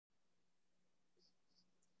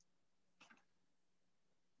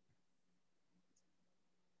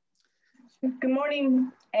Good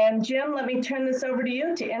morning. And Jim, let me turn this over to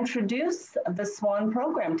you to introduce the SWAAN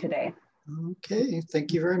program today. Okay,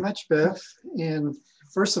 thank you very much, Bev. And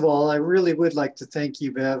first of all, I really would like to thank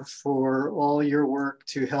you, Bev, for all your work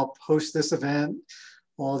to help host this event,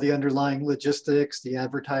 all the underlying logistics, the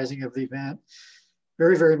advertising of the event.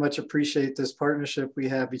 Very, very much appreciate this partnership we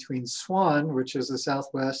have between SWAAN, which is the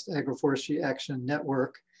Southwest Agroforestry Action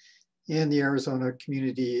Network, and the Arizona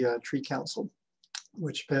Community Tree Council,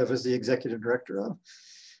 which Bev is the executive director of.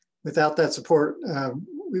 Without that support,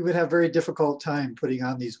 we would have a very difficult time putting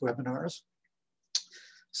on these webinars.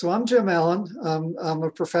 So I'm Jim Allen. I'm a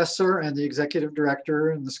professor and the executive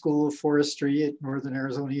director in the School of Forestry at Northern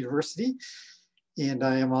Arizona University. And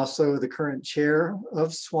I am also the current chair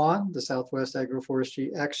of SWAAN, the Southwest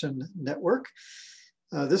Agroforestry Action Network.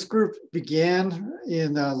 This group began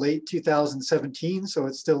in late 2017, so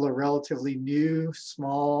it's still a relatively new,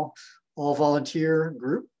 small, all-volunteer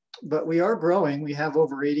group. But we are growing. We have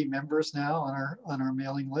over 80 members now on our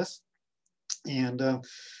mailing list. And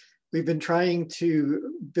we've been trying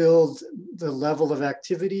to build the level of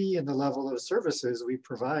activity and the level of services we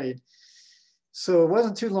provide. So it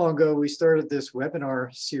wasn't too long ago we started this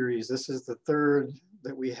webinar series. This is the third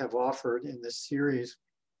that we have offered in this series.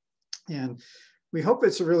 And we hope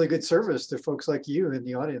it's a really good service to folks like you in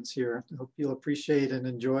the audience here. I hope you'll appreciate and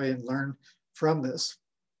enjoy and learn from this.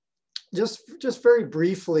 Just very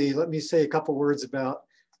briefly, let me say a couple words about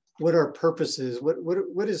what our purpose is.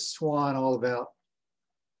 What is SWAAN all about?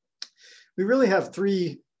 We really have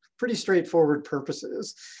three pretty straightforward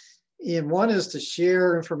purposes. And one is to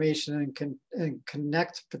share information and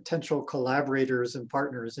connect potential collaborators and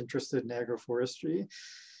partners interested in agroforestry.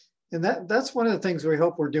 And that's one of the things we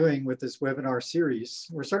hope we're doing with this webinar series.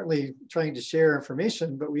 We're certainly trying to share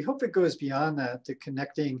information, but we hope it goes beyond that to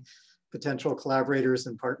connecting potential collaborators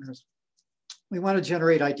and partners. We want to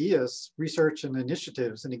generate ideas, research, and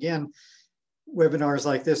initiatives. And again, webinars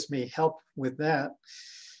like this may help with that.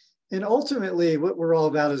 And ultimately, what we're all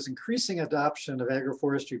about is increasing adoption of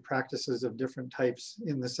agroforestry practices of different types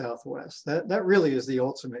in the Southwest. That really is the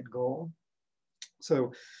ultimate goal.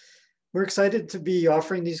 So we're excited to be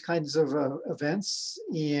offering these kinds of events.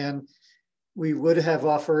 And we would have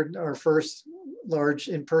offered our first large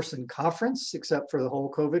in-person conference, except for the whole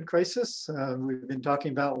COVID crisis. We've been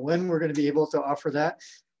talking about when we're going to be able to offer that,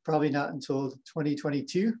 probably not until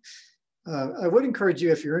 2022. I would encourage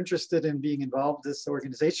you, if you're interested in being involved with this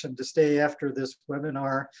organization, to stay after this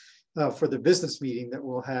webinar for the business meeting that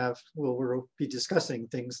we'll have. We'll be discussing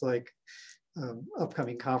things like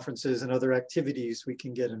upcoming conferences and other activities we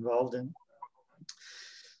can get involved in.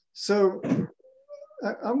 So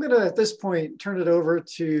I'm going to, at this point, turn it over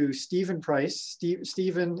to Stephen Price.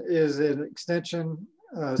 Stephen is an extension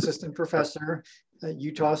assistant professor at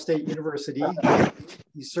Utah State University.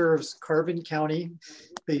 He serves Carbon County,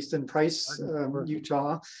 based in Price,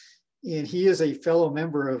 Utah. And he is a fellow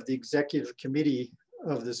member of the executive committee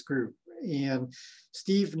of this group. And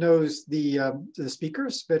Steve knows the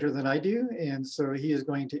speakers better than I do. And so he is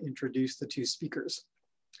going to introduce the two speakers.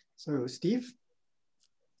 So Steve.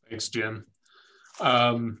 Thanks, Jim.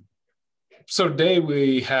 So today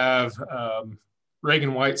we have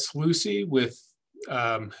Reagan Wytsalucy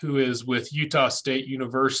who is with Utah State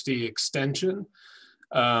University Extension.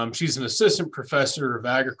 She's an assistant professor of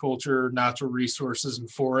agriculture, natural resources, and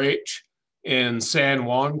 4-H in San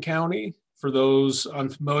Juan County. For those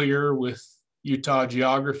unfamiliar with Utah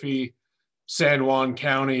geography, San Juan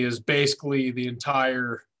County is basically the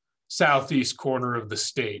entire southeast corner of the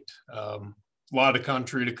state. A lot of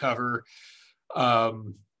country to cover.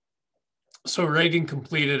 So Reagan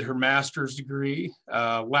completed her master's degree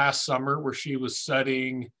last summer, where she was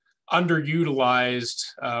studying underutilized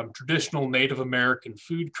traditional Native American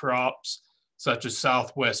food crops, such as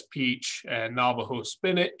Southwest peach and Navajo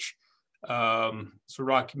spinach, so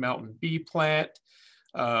Rocky Mountain bee plant.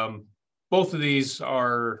 Both of these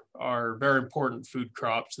are very important food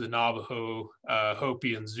crops to the Navajo,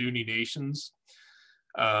 Hopi, and Zuni Nations.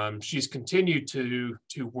 She's continued to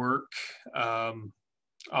work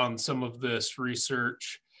on some of this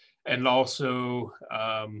research, and also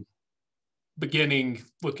beginning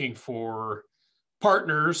looking for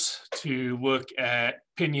partners to look at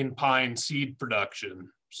pinyon pine seed production.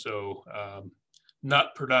 So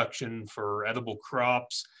nut production for edible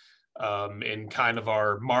crops in kind of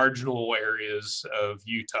our marginal areas of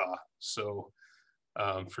Utah. So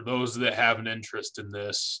for those that have an interest in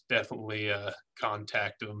this, definitely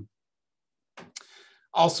contact them.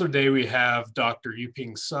 Also today we have Dr.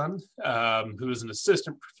 Youping's son, who is an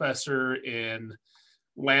assistant professor in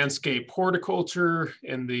landscape horticulture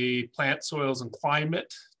in the Plant, Soils, and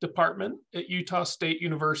Climate department at Utah State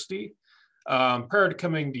University. Prior to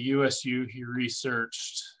coming to USU, he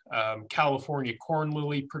researched California corn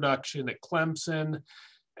lily production at Clemson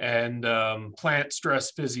and plant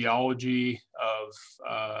stress physiology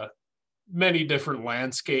of many different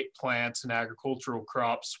landscape plants and agricultural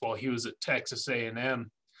crops while he was at Texas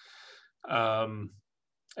A&M.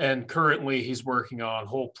 And currently he's working on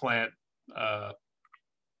whole plant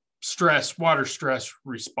water stress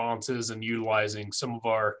responses and utilizing some of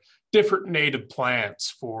our different native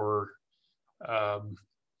plants for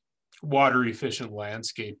water efficient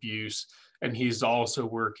landscape use. And he's also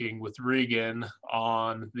working with Reagan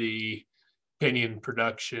on the Pinyon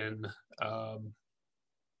production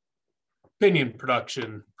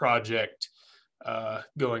project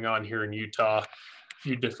going on here in Utah, a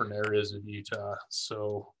few different areas of Utah.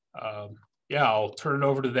 So yeah, I'll turn it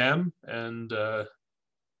over to them, and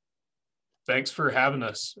thanks for having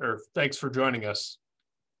us, or thanks for joining us.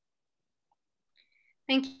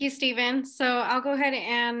 Thank you, Stephen. So I'll go ahead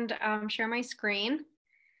and share my screen.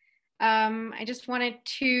 I just wanted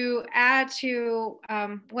to add to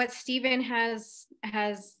what Stephen has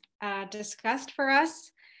discussed for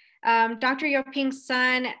us. Dr. Youping's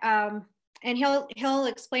son, and he'll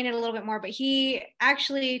explain it a little bit more, but he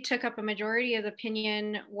actually took up a majority of the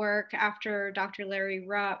Pinyon work after Dr. Larry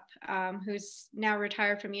Rupp, who's now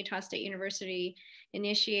retired from Utah State University,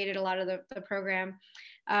 initiated a lot of the program.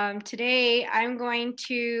 Today, I'm going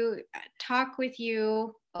to talk with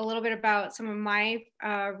you a little bit about some of my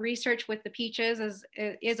research with the peaches. As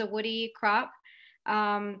it is a woody crop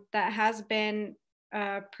that has been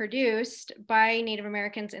produced by Native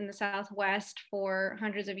Americans in the Southwest for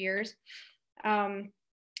hundreds of years. And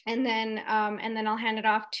then I'll hand it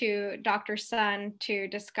off to Dr. Sun to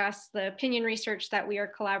discuss the Pinyon research that we are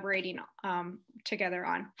collaborating together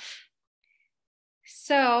on.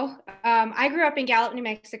 So I grew up in Gallup, New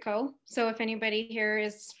Mexico. So if anybody here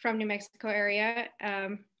is from New Mexico area,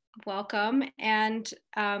 welcome. And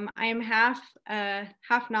I am half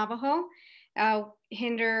Navajo.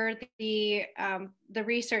 Hinder the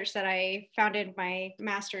research that I founded my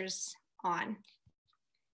master's on.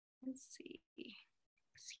 Let's see.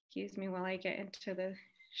 Excuse me while I get into the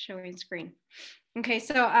showing screen. Okay,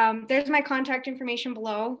 so there's my contact information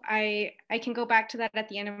below. I can go back to that at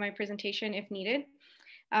the end of my presentation if needed.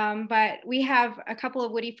 But we have a couple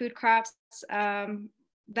of woody food crops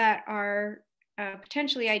that are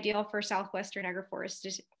potentially ideal for Southwestern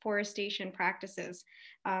agroforestation practices.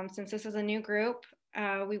 Since this is a new group,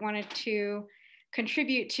 we wanted to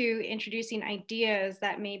contribute to introducing ideas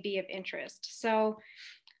that may be of interest. So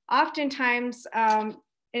oftentimes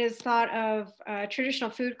it is thought of traditional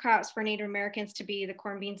food crops for Native Americans to be the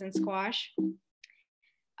corn, beans, and squash.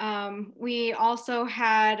 We also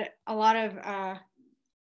had a lot of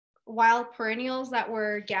wild perennials that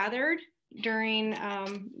were gathered during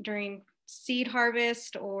seed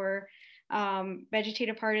harvest or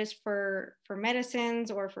vegetative harvest for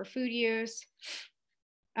medicines or for food use.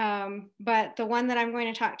 But the one that I'm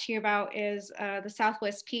going to talk to you about is the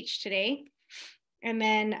Southwest peach today. And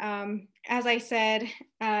then, as I said,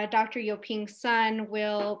 Dr. Youping's son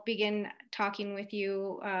will begin talking with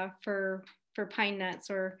you for pine nuts,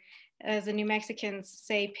 or as the New Mexicans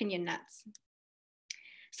say, pinyon nuts.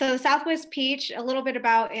 So the Southwest peach, a little bit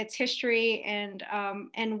about its history and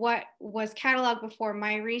what was cataloged before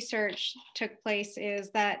my research took place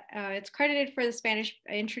is that it's credited for the Spanish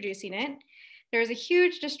introducing it. There was a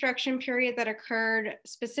huge destruction period that occurred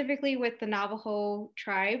specifically with the Navajo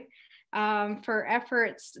tribe for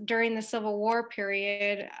efforts during the Civil War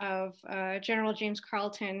period of General James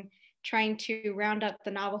Carleton trying to round up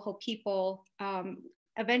the Navajo people,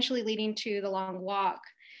 eventually leading to the Long Walk,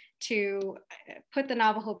 to put the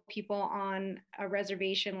Navajo people on a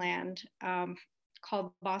reservation land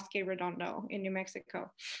called Bosque Redondo in New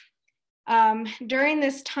Mexico. During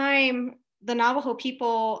this time, the Navajo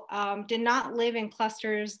people did not live in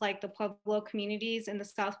clusters like the Pueblo communities in the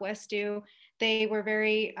Southwest do. They were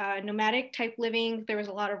very nomadic type living. There was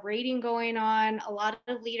a lot of raiding going on, a lot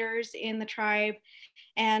of leaders in the tribe,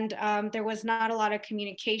 and there was not a lot of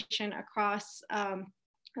communication across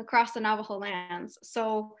the Navajo lands.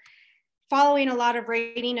 So following a lot of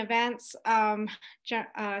raiding events,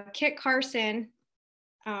 Kit Carson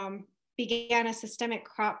began a systemic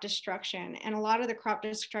crop destruction, and a lot of the crop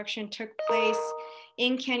destruction took place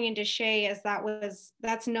in Canyon de Chelly, as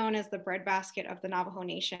that's known as the breadbasket of the Navajo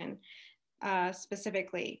Nation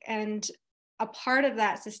specifically. And a part of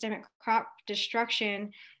that systemic crop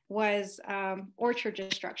destruction was orchard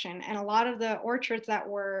destruction, and a lot of the orchards that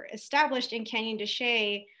were established in Canyon de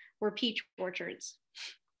Chelly were peach orchards.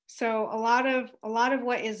 So a lot of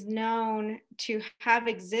what is known to have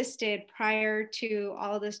existed prior to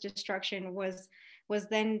all of this destruction was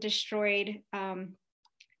then destroyed, and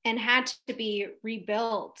had to be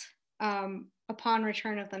rebuilt upon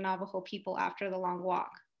return of the Navajo people after the long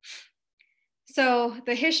walk. So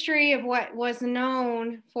the history of what was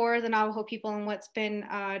known for the Navajo people and what's been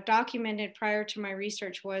documented prior to my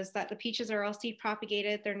research was that the peaches are all seed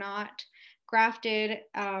propagated. They're not grafted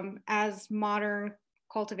as modern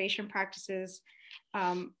cultivation practices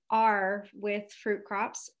are with fruit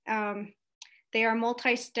crops. They are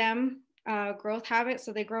multi-stem growth habits,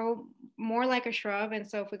 so they grow more like a shrub. And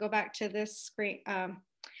so if we go back to this screen,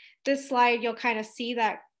 this slide, you'll kind of see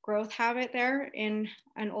that growth habit there in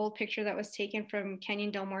an old picture that was taken from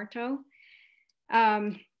Canyon del Muerto.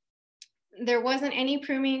 There wasn't any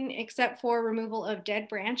pruning except for removal of dead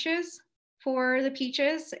branches for the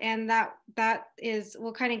peaches, and that is,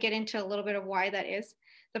 we'll kind of get into a little bit of why that is.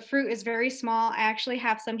 The fruit is very small. I actually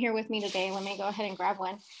have some here with me today. Let me go ahead and grab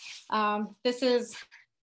one. This is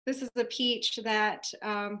the peach that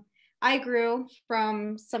I grew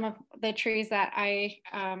from some of the trees that I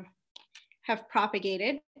have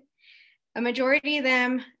propagated. A majority of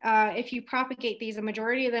them, if you propagate these, a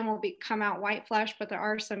majority of them will come out white flesh, but there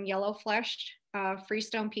are some yellow fleshed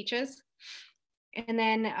freestone peaches. And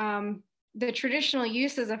then the traditional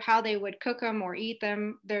uses of how they would cook them or eat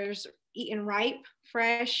them, there's eaten ripe,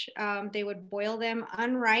 fresh, they would boil them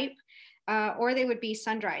unripe, or they would be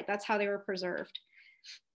sun-dried. That's how they were preserved.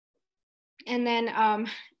 And then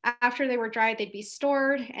after they were dried, they'd be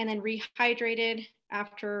stored and then rehydrated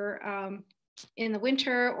after in the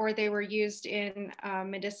winter, or they were used in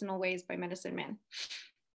medicinal ways by medicine men.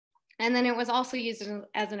 And then it was also used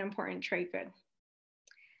as an important trade good.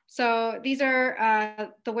 So these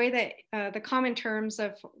are the way that the common terms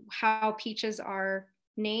of how peaches are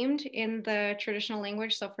named in the traditional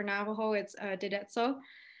language. So for Navajo, it's Dedetso,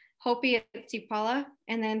 Hopi, it's Sipala,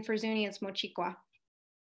 and then for Zuni, it's Mochiqua.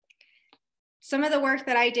 Some of the work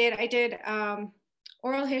that I did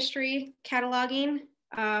oral history cataloging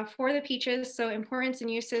for the peaches. So importance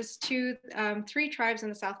and uses to 3 tribes in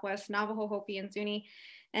the Southwest, Navajo, Hopi, and Zuni.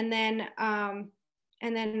 And then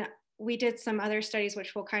we did some other studies,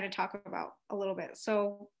 which we'll kind of talk about a little bit.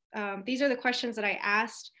 So these are the questions that I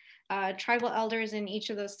asked tribal elders in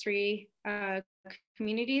each of those 3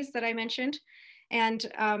 communities that I mentioned. And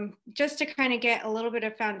just to kind of get a little bit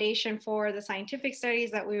of foundation for the scientific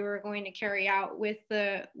studies that we were going to carry out with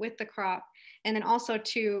the crop, and then also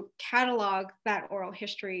to catalog that oral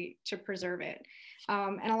history to preserve it.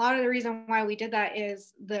 And a lot of the reason why we did that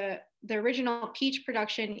is the original peach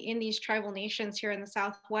production in these tribal nations here in the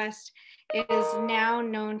Southwest is now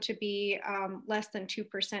known to be less than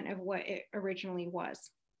 2% of what it originally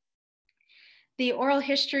was. The oral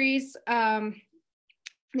histories,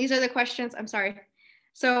 these are the questions, I'm sorry.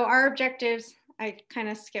 So our objectives, I kind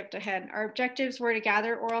of skipped ahead. Our objectives were to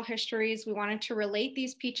gather oral histories. We wanted to relate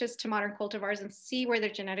these peaches to modern cultivars and see where their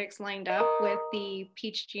genetics lined up with the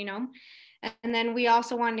peach genome. And then we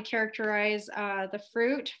also wanted to characterize the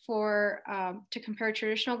fruit to compare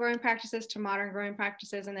traditional growing practices to modern growing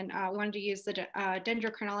practices. And then we wanted to use the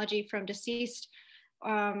dendrochronology from deceased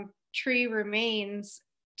tree remains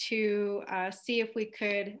to see if we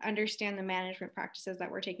could understand the management practices that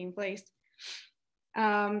were taking place.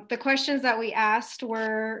 The questions that we asked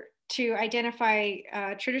were to identify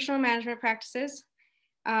traditional management practices.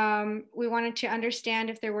 We wanted to understand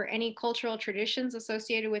if there were any cultural traditions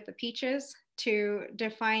associated with the peaches to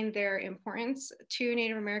define their importance to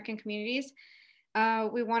Native American communities.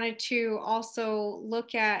 We wanted to also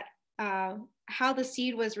look at how the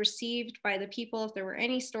seed was received by the people, if there were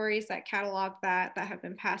any stories that catalog that have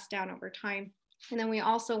been passed down over time. And then we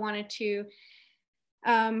also wanted to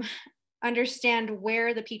understand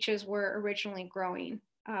where the peaches were originally growing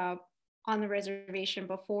on the reservation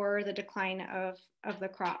before the decline of the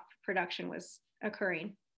crop production was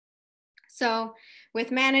occurring. So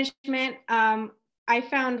with management, I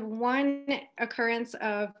found one occurrence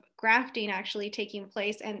of grafting actually taking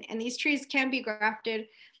place, and these trees can be grafted,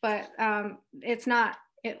 but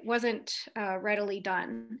it wasn't readily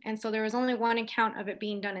done. And so there was only one account of it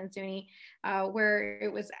being done in Zuni where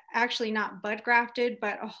it was actually not bud grafted,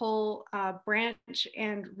 but a whole branch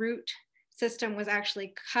and root system was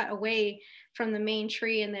actually cut away from the main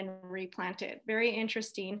tree and then replanted. Very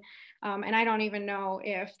interesting. And I don't even know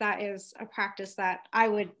if that is a practice that I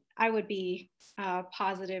would be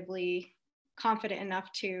positively confident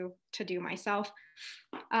enough to do myself.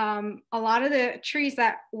 A lot of the trees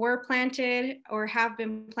that were planted or have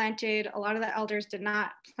been planted, a lot of the elders did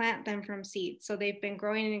not plant them from seed. So they've been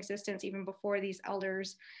growing in existence even before these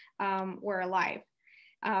elders were alive.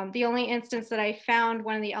 The only instance that I found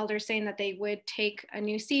one of the elders saying that they would take a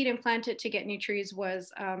new seed and plant it to get new trees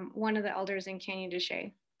was one of the elders in Canyon de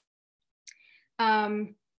Chelly.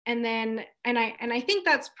 And I think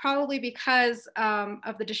that's probably because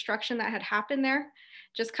of the destruction that had happened there.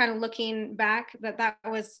 Just kind of looking back, that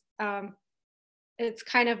was, it's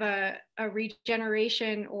kind of a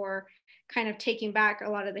regeneration, or kind of taking back a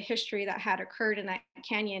lot of the history that had occurred in that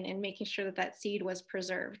canyon and making sure that that seed was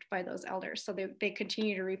preserved by those elders. So they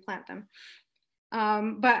continue to replant them.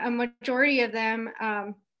 But a majority of them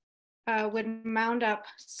would mound up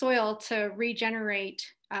soil to regenerate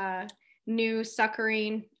new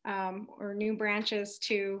suckering or new branches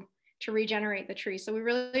to regenerate the tree. So we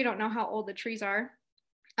really don't know how old the trees are.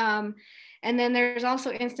 And then there's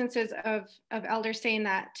also instances of elders saying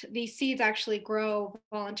that these seeds actually grow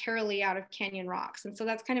voluntarily out of canyon rocks. And so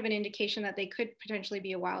that's kind of an indication that they could potentially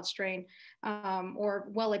be a wild strain or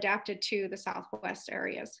well adapted to the Southwest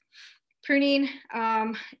areas. Pruning,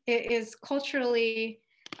 it is culturally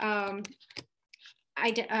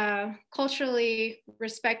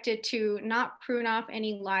respected to not prune off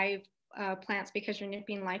any live plants because you're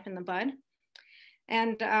nipping life in the bud.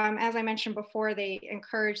 And as I mentioned before, they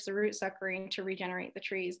encourage the root suckering to regenerate the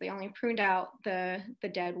trees. They only pruned out the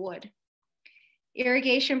dead wood.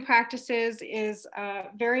 Irrigation practices is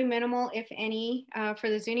very minimal, if any, for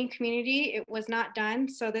the Zuni community. It was not done.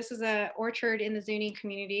 So this is an orchard in the Zuni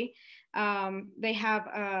community. They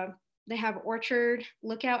have orchard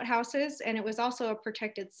lookout houses, and it was also a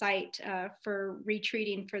protected site for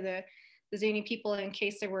retreating for the Zuni people in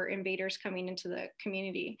case there were invaders coming into the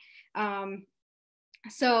community.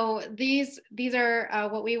 So these are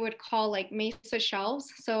what we would call like mesa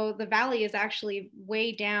shelves. So the valley is actually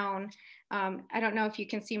way down. I don't know if you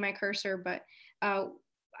can see my cursor, but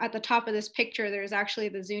at the top of this picture, there's actually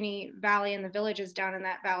the Zuni Valley and the villages down in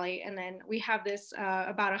that valley. And then we have this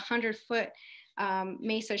about 100-foot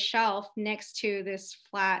mesa shelf next to this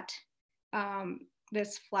flat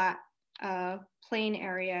plain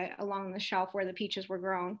area along the shelf where the peaches were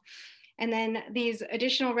grown. And then these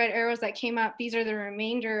additional red arrows that came up, these are the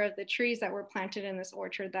remainder of the trees that were planted in this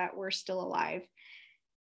orchard that were still alive.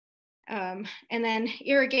 And then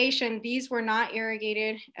irrigation, these were not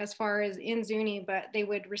irrigated as far as in Zuni, but they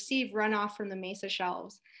would receive runoff from the mesa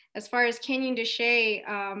shelves. As far as Canyon de Chelly,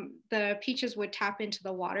 the peaches would tap into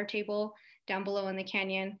the water table down below in the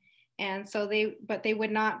canyon. And so they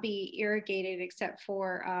would not be irrigated except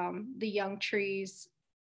for the young trees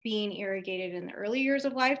being irrigated in the early years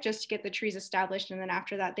of life just to get the trees established. And then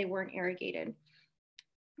after that, they weren't irrigated.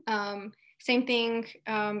 Same thing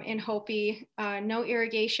in Hopi, no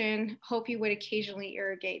irrigation. Hopi would occasionally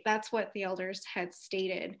irrigate. That's what the elders had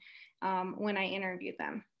stated when I interviewed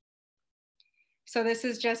them. So this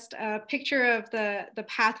is just a picture of the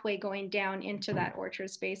pathway going down into that orchard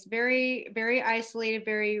space. Very, very isolated,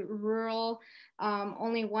 very rural.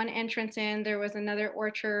 Only one entrance in. There was another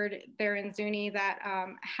orchard there in Zuni that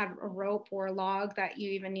had a rope or a log that you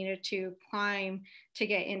even needed to climb to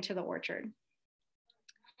get into the orchard.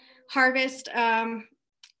 Harvest,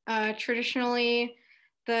 traditionally,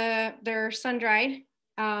 they're sun-dried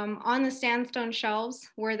on the sandstone shelves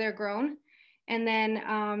where they're grown, and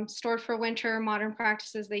then stored for winter. Modern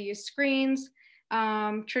practices, they use screens.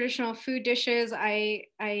 Traditional food dishes, I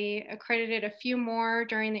accredited a few more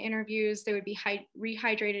during the interviews. They would be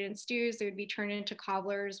rehydrated in stews. They would be turned into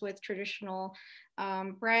cobblers with traditional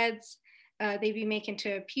breads. They'd be made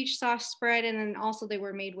into a peach sauce spread, and then also they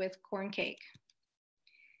were made with corn cake.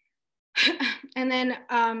 And then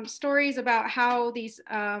stories about how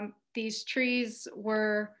these trees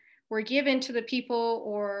were given to the people,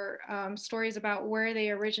 or stories about where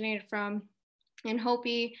they originated from. In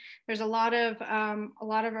Hopi, there's a lot of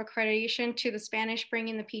accreditation to the Spanish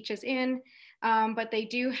bringing the peaches in, but they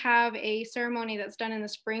do have a ceremony that's done in the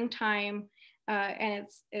springtime, and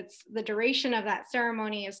it's the duration of that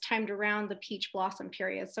ceremony is timed around the peach blossom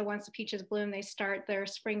period. So once the peaches bloom, they start their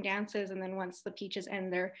spring dances, and then once the peaches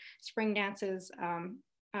end, their spring dances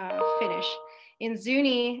finish. In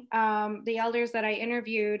Zuni, the elders that I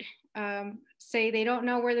interviewed say they don't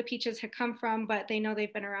know where the peaches had come from, but they know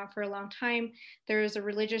they've been around for a long time. There is a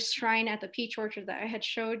religious shrine at the peach orchard that I had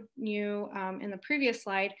showed you in the previous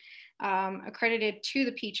slide, accredited to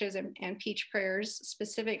the peaches and peach prayers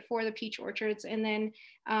specific for the peach orchards. And then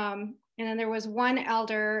there was one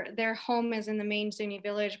elder, their home is in the main Zuni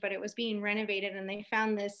village, but it was being renovated, and they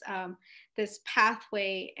found this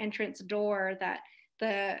pathway entrance door that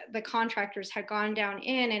the contractors had gone down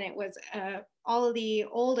in, and it was all of the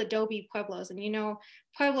old adobe pueblos. And you know,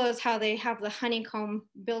 pueblos, how they have the honeycomb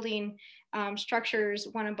building structures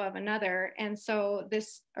one above another. And so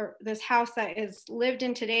this house that is lived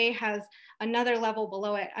in today has another level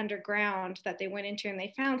below it underground that they went into, and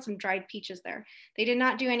they found some dried peaches there. They did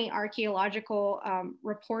not do any archaeological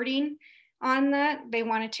reporting on that. They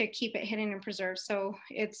wanted to keep it hidden and preserved. So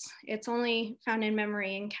it's only found in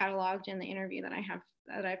memory and cataloged in the interview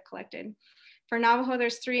that I've collected. For Navajo,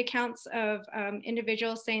 there's 3 accounts of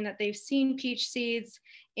individuals saying that they've seen peach seeds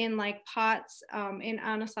in like pots in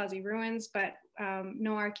Anasazi ruins, but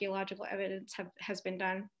no archaeological evidence has been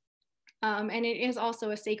done. And it is also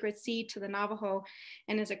a sacred seed to the Navajo,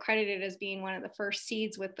 and is accredited as being one of the first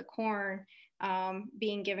seeds with the corn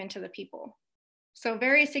being given to the people. So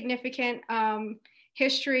very significant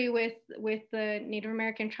history with the Native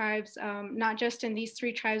American tribes, not just in these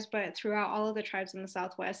 3 tribes, but throughout all of the tribes in the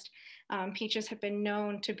Southwest. Peaches have been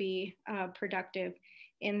known to be productive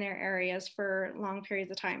in their areas for long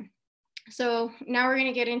periods of time. So now we're going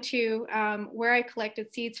to get into where I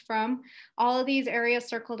collected seeds from. All of these areas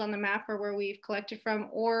circled on the map are where we've collected from,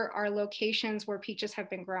 or are locations where peaches have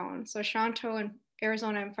been grown. So Shanto in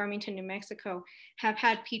Arizona and Farmington, New Mexico have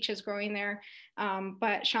had peaches growing there.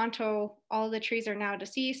 But Shanto, all of the trees are now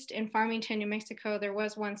deceased. In Farmington, New Mexico, there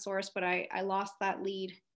was one source, but I lost that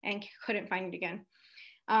lead and couldn't find it again.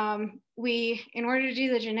 In order to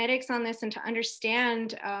do the genetics on this and to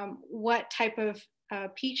understand what type of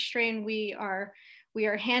peach strain we are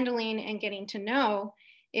handling and getting to know,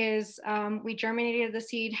 is we germinated the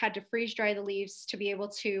seed, had to freeze dry the leaves to be able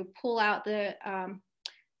to pull out the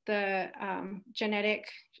genetic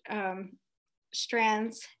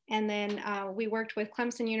strands, and then we worked with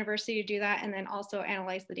Clemson University to do that, and then also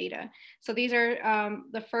analyze the data. So these are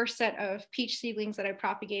the first set of peach seedlings that I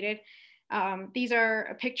propagated. These are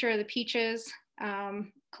a picture of the peaches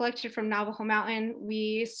collected from Navajo Mountain.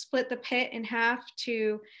 We split the pit in half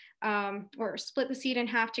or split the seed in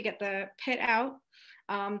half to get the pit out.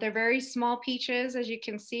 They're very small peaches, as you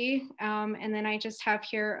can see. And then I just have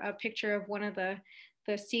here a picture of one of the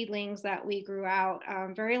seedlings that we grew out.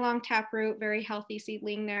 Very long taproot, very healthy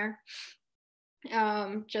seedling there,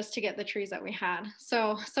 just to get the trees that we had.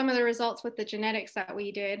 So some of the results with the genetics that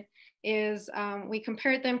we did is we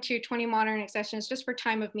compared them to 20 modern accessions just for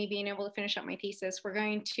time of me being able to finish up my thesis. We're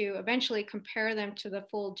going to eventually compare them to the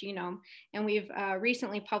full genome. And we've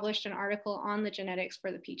recently published an article on the genetics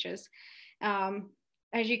for the peaches.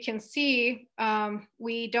 As you can see,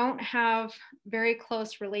 we don't have very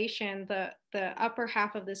close relation. The upper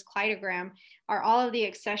half of this cleidogram are all of the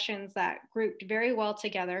accessions that grouped very well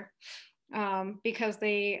together because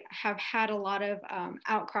they have had a lot of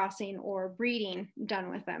outcrossing or breeding done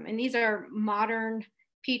with them. And these are modern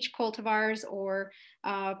peach cultivars or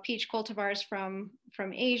peach cultivars from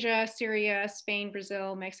Asia, Syria, Spain,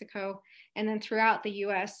 Brazil, Mexico, and then throughout the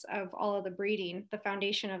US of all of the breeding, the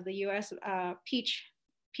foundation of the US peach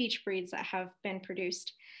breeds that have been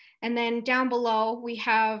produced. And then down below, we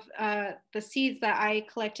have the seeds that I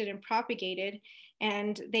collected and propagated,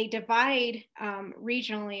 and they divide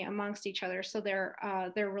regionally amongst each other. So their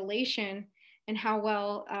relation and how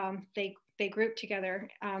well they group together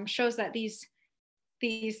shows that these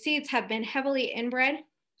seeds have been heavily inbred,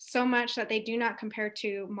 so much that they do not compare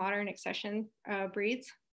to modern accession breeds.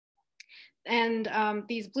 And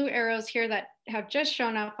these blue arrows here that have just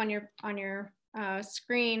shown up on your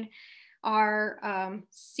screen are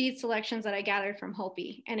seed selections that I gathered from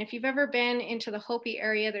Hopi. And if you've ever been into the Hopi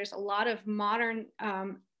area, there's a lot of modern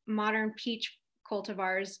peach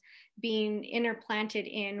cultivars being interplanted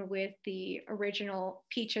in with the original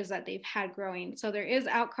peaches that they've had growing. So there is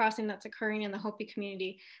outcrossing that's occurring in the Hopi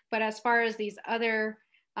community. But as far as these other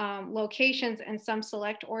locations and some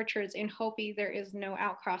select orchards in Hopi, there is no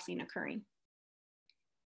outcrossing occurring.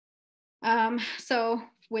 So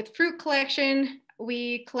with fruit collection,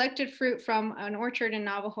 we collected fruit from an orchard in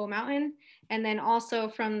Navajo Mountain, and then also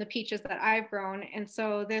from the peaches that I've grown. And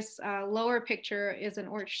so this lower picture is an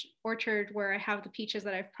orchard where I have the peaches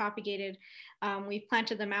that I've propagated. We've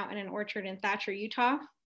planted them out in an orchard in Thatcher, Utah.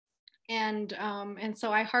 And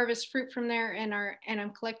so I harvest fruit from there, and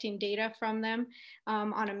I'm collecting data from them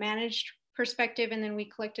on a managed perspective. And then we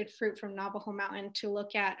collected fruit from Navajo Mountain to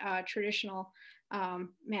look at traditional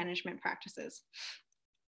management practices.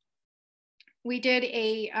 We did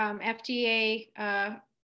a FDA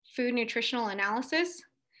food nutritional analysis.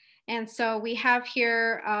 And so we have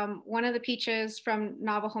here one of the peaches from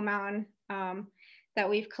Navajo Mountain that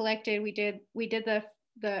we've collected. We did the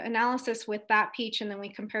analysis with that peach, and then we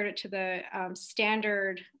compared it to the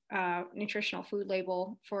standard nutritional food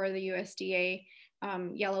label for the USDA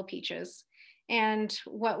yellow peaches. And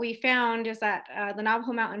what we found is that the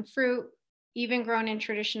Navajo Mountain fruit, even grown in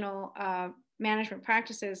traditional management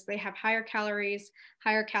practices, they have higher calories,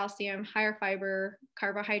 higher calcium, higher fiber,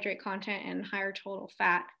 carbohydrate content, and higher total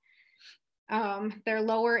fat. They're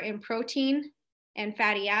lower in protein and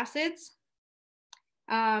fatty acids.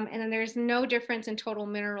 And then there's no difference in total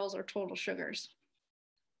minerals or total sugars.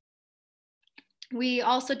 We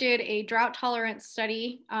also did a drought tolerance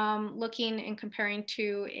study looking and comparing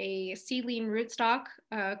to a seedling rootstock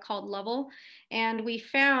called Level. And we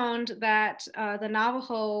found that the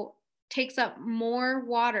Navajo takes up more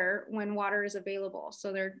water when water is available.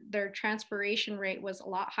 So their transpiration rate was a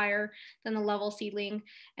lot higher than the Level seedling.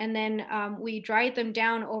 And then we dried them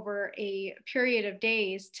down over a period of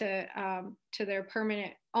days to their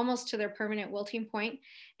permanent, almost to their permanent wilting point.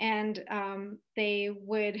 And the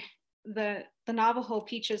Navajo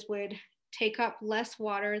peaches would take up less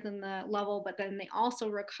water than the Level, but then they also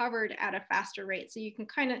recovered at a faster rate. So you can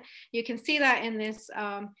see that in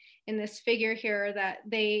this figure here, that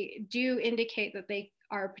they do indicate that they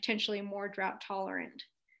are potentially more drought tolerant.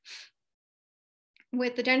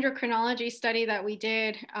 With the dendrochronology study that we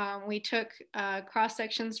did, we took cross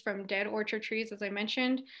sections from dead orchard trees, as I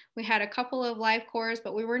mentioned. We had a couple of live cores,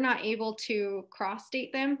 but we were not able to cross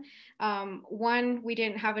date them. One, we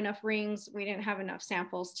didn't have enough rings. We didn't have enough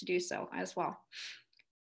samples to do so as well.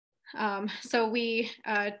 So we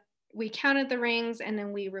counted the rings, and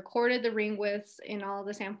then we recorded the ring widths in all of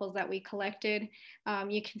the samples that we collected.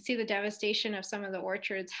 You can see the devastation of some of the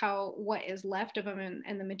orchards, what is left of them,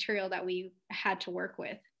 and the material that we had to work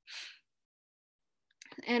with.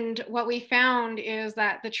 And what we found is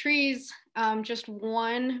that the trees, just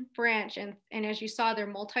one branch, and as you saw, they're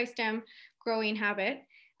multi-stem growing habit.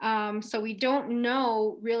 So we don't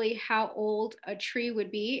know really how old a tree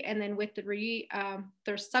would be. And then with the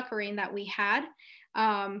suckering that we had,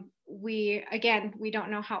 we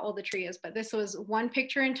don't know how old the tree is, but this was one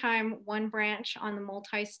picture in time, one branch on the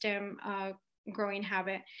multi-stem growing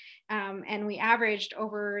habit. And we averaged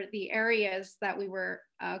over the areas that we were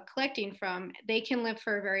collecting from, they can live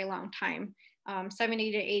for a very long time,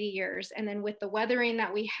 70 to 80 years. And then with the weathering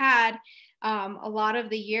that we had, a lot of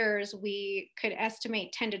the years we could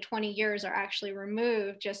estimate 10 to 20 years are actually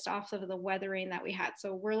removed just off of the weathering that we had.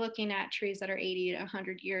 So we're looking at trees that are 80 to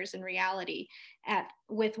 100 years in reality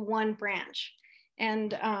with one branch.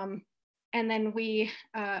 And then we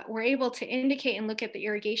were able to indicate and look at the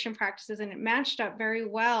irrigation practices, and it matched up very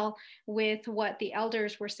well with what the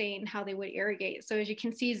elders were saying, how they would irrigate. So as you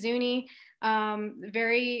can see, Zuni,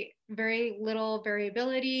 very, very little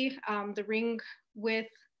variability. The ring width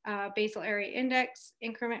basal area index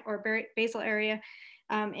increment, or basal area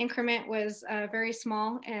increment, was very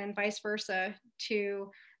small, and vice versa to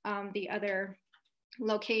the other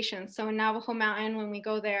locations. So in Navajo Mountain, when we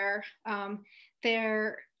go there,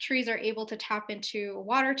 their trees are able to tap into a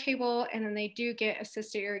water table, and then they do get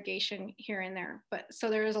assisted irrigation here and there. But so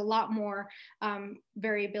there is a lot more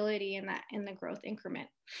variability in the growth increment.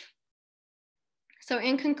 So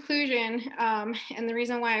in conclusion, and the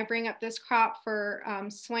reason why I bring up this crop for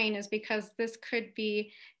SWAAN is because this could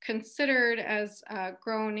be considered as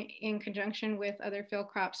grown in conjunction with other field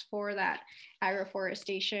crops for that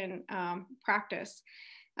agroforestation practice.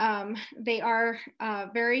 They are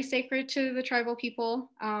very sacred to the tribal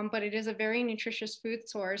people, but it is a very nutritious food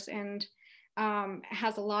source, and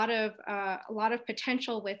has a lot of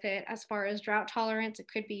potential with it as far as drought tolerance. It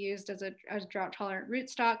could be used as a drought tolerant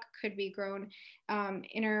rootstock, could be grown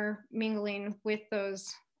intermingling with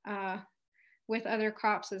those with other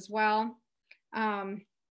crops as well.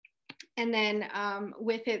 And then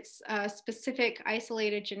with its specific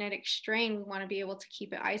isolated genetic strain, we want to be able to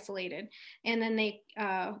keep it isolated. And then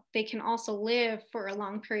they can also live for a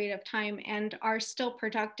long period of time and are still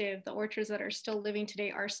productive. The orchards that are still living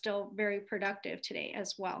today are still very productive today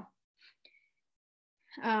as well.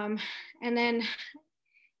 And then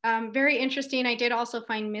very interesting, I did also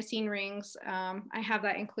find missing rings. I have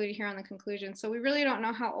that included here on the conclusion. So we really don't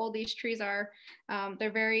know how old these trees are.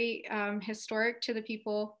 They're very historic to the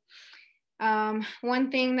people. One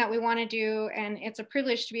thing that we want to do, and it's a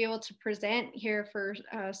privilege to be able to present here for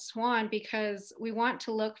SWAAN, because we want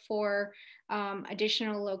to look for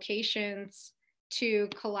additional locations to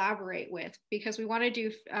collaborate with, because we want to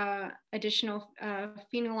do additional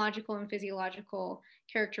phenological and physiological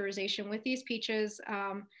characterization with these peaches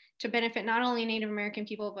to benefit not only Native American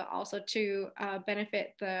people, but also to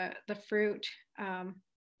benefit the fruit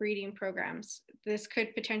breeding programs. This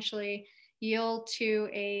could potentially yield to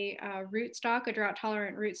a rootstock, a drought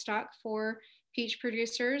tolerant rootstock for peach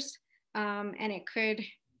producers. And it could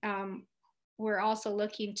we're also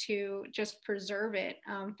looking to just preserve it,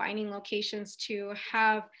 finding locations to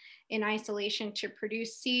have in isolation to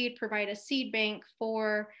produce seed, provide a seed bank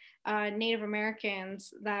for Native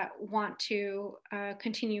Americans that want to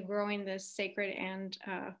continue growing this sacred and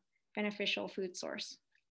beneficial food source.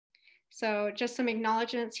 So just some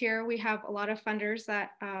acknowledgements here. We have a lot of funders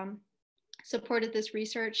that supported this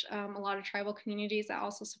research, a lot of tribal communities that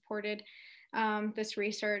also supported this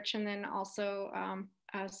research, and then also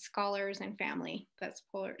scholars and family that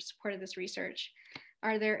supported this research.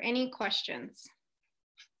 Are there any questions?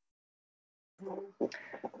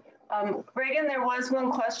 Reagan, there was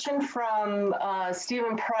one question from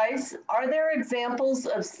Stephen Price. Are there examples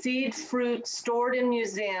of seed fruit stored in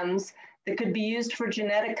museums that could be used for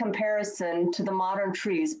genetic comparison to the modern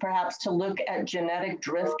trees, perhaps to look at genetic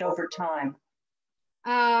drift over time?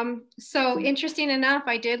 So interesting enough,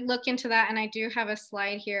 I did look into that, and I do have a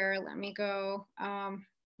slide here. Let me go a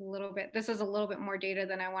little bit. This is a little bit more data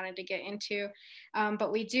than I wanted to get into,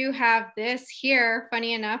 but we do have this here.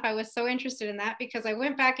 Funny enough, I was so interested in that because I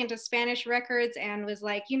went back into Spanish records and was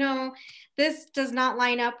like, you know, this does not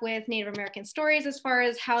line up with Native American stories as far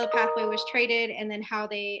as how the pathway was traded and then how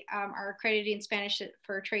they are crediting Spanish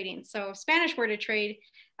for trading. So if Spanish were to trade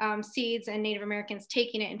seeds and Native Americans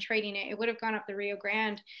taking it and trading it, it would have gone up the Rio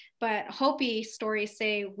Grande. But Hopi stories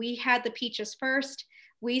say we had the peaches first,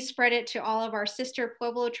 we spread it to all of our sister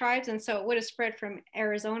Pueblo tribes, and so it would have spread from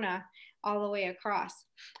Arizona all the way across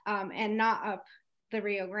and not up the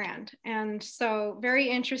Rio Grande. And so very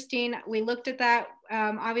interesting. We looked at that.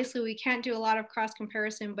 Obviously, we can't do a lot of cross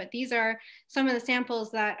comparison, but these are some of the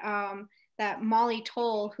samples that that Molly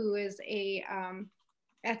Toll, who is a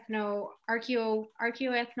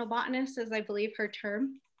archaeoethnobotanist, is I believe her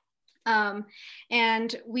term.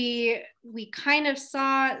 And we kind of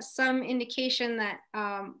saw some indication that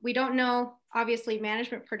we don't know, obviously,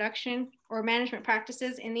 management production or management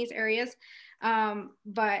practices in these areas,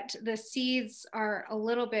 but the seeds are a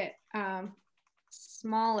little bit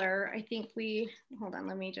smaller. I think hold on,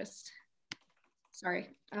 let me just, sorry.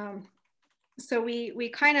 So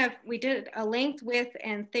we did a length, width,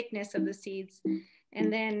 and thickness of the seeds.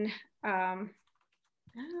 And then,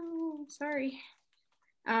 oh, sorry.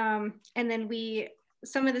 And then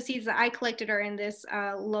some of the seeds that I collected are in this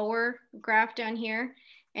lower graph down here.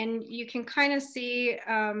 And you can kind of see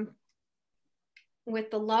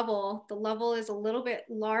with the level is a little bit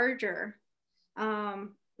larger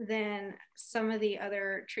than some of the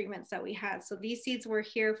other treatments that we had. So these seeds were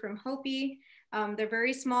here from Hopi. They're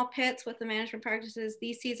very small pits with the management practices.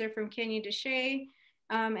 These seeds are from Canyon de Chelly.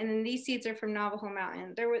 And then these seeds are from Navajo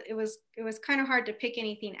Mountain. It was kind of hard to pick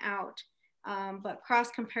anything out, but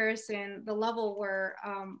cross comparison, the level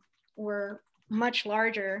were much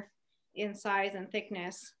larger in size and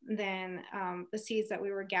thickness than the seeds that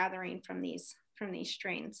we were gathering from these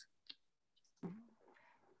strains.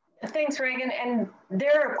 Thanks, Reagan. And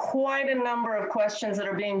there are quite a number of questions that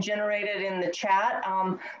are being generated in the chat.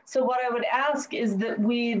 So what I would ask is that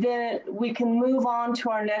we can move on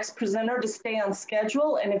to our next presenter to stay on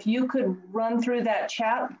schedule. And if you could run through that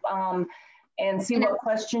chat and see what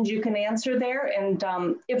questions you can answer there. And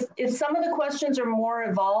if some of the questions are more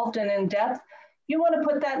evolved and in depth, you want to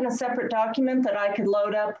put that in a separate document that I could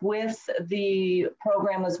load up with the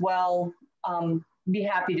program as well, be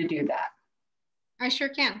happy to do that. I sure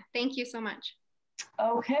can. Thank you so much.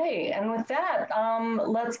 Okay, and with that,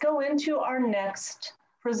 let's go into our next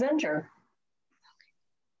presenter.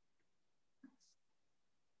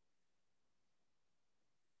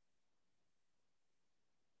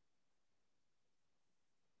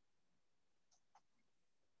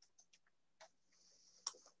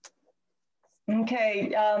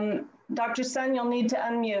 Okay, Dr. Sun, you'll need to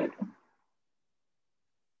unmute.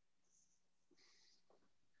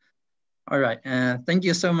 All right, thank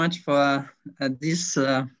you so much for this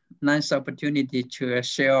nice opportunity to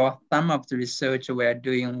share some of the research we're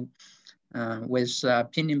doing with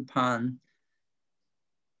Pinyon Pond.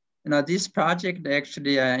 You know, this project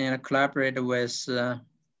actually collaborated with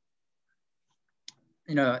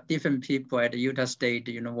different people at Utah State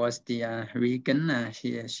University. Reagan,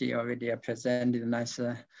 she already presented a nice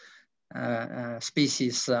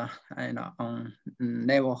species on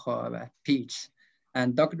Navajo peach.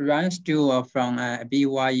 And Dr. Ryan Stewart from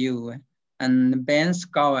BYU, and Ben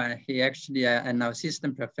Scower, he actually an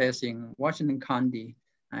assistant professor in Washington County.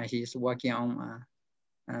 He's working on,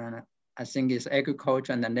 I think it's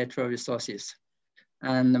agriculture and the natural resources.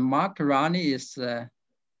 And Mark Ronnie is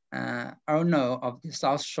owner of the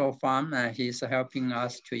South Shore Farm. He's helping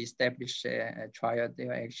us to establish a trial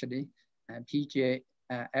there actually. PJ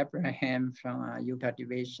Abraham from Utah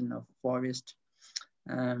Division of Forest.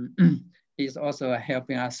 He's also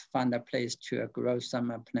helping us find a place to grow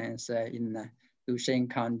some plants in San Juan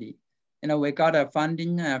County. We got a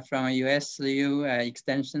funding from USU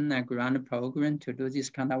Extension Grant Program to do this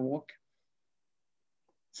kind of work.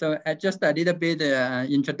 So just a little bit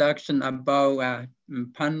introduction about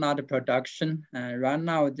palm nut production. Right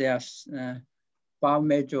now, there's 5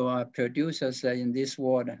 major producers in this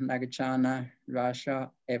world, like China, Russia,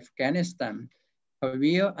 Afghanistan,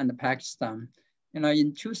 Korea, and Pakistan.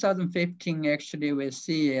 In 2015, actually, we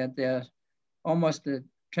see there almost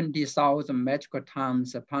 20,000 metric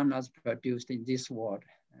tons of palm nuts produced in this world.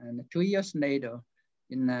 And 2 years later,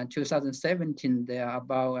 in 2017, there are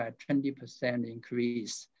about a 20%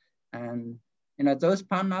 increase. And those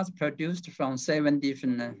palm nuts produced from 7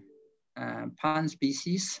 different palm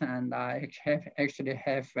species. And I actually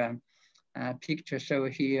have a picture show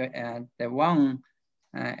here. And the one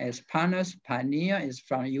is Pinyon Pinyon is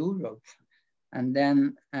from Europe. And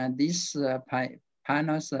then these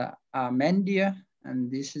Pinyon are Mandia,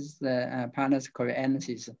 and this is the Pinyon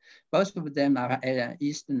Koreanensis. Both of them are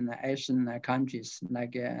Eastern Asian countries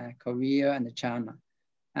like Korea and China.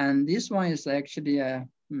 And this one is actually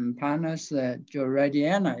Pinyon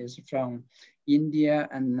Joradiana is from India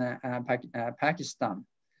and Pakistan.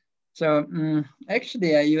 So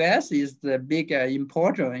actually, US is the big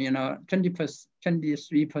importer.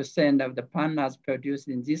 23% of the palm nuts produced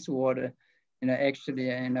in this world, actually,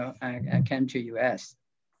 came to US.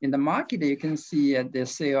 In the market, you can see they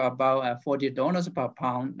sell about $40 per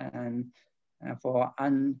pound, and for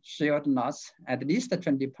unshelled nuts, at least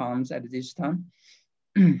 20 pounds at this time.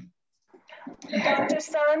 Dr.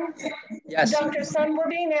 Sun? Yes. Dr. Sun, we're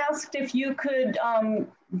being asked if you could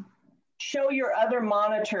show your other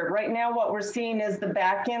monitor. Right now, what we're seeing is the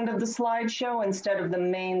back end of the slideshow instead of the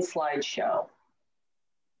main slideshow.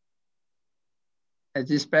 Is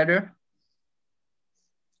this better?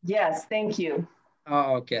 Yes, thank you.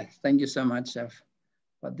 Oh, okay. Thank you so much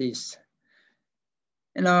for this.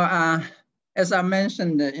 As I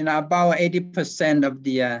mentioned, about 80% of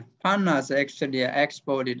the palm nuts actually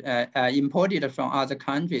are imported from other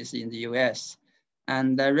countries in the US.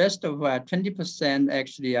 And the rest of 20%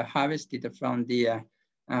 actually are harvested from the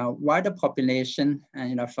wider population,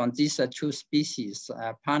 from these 2 species,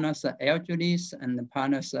 Pinyon algilis and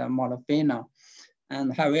Pinyon molofina.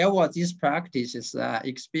 And however, these practices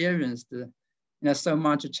experienced so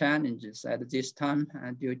much challenges at this time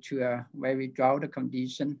due to a very drought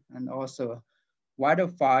condition and also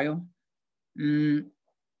wildfire.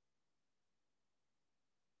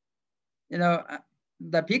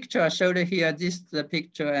 The picture showed here, this is the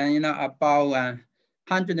picture, about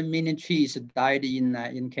 100 million trees died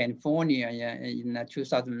in California in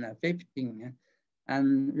 2015.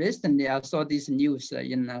 And recently I saw this news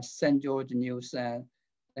in St. George news.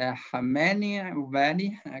 Many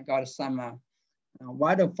Valley got some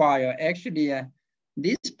wildfire. Actually,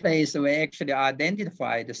 this place we actually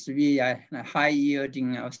identified 3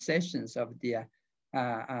 high-yielding sections of the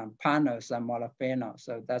Pinyon molofina.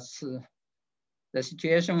 So that's the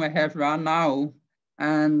situation we have right now,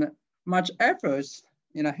 and much efforts,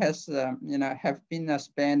 have been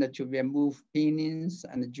spent to remove pinyons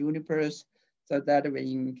and junipers so that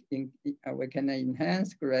we can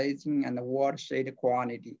enhance grazing and watershed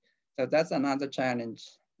quality. So that's another challenge.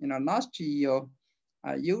 Last year,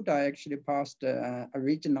 Utah actually passed a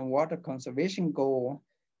regional water conservation goal.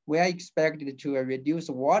 We are expected to reduce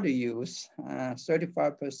water use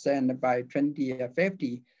 35% by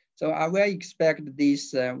 2050. So I will expect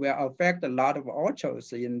this will affect a lot of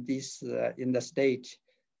orchards in the state.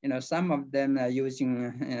 Some of them are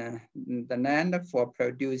using the land for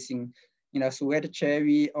producing, sweet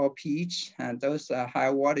cherry or peach, and those are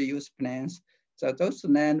high water use plants. So those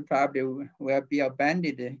land probably will be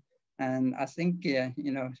abandoned, and I think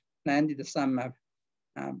planted some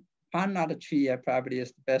palm nut tree probably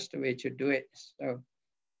is the best way to do it. So.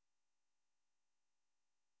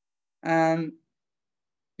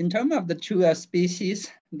 In terms of the 2 species,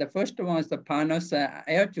 the first one is the Pinyon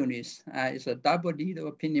algilis. It's a double-leaf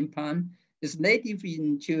pinyon palm. It's native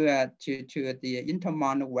to the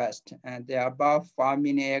Intermountain West, and there are about 5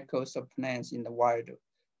 million acres of plants in the wild.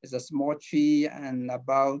 It's a small tree, and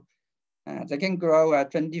about they can grow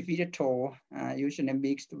 20 feet tall, usually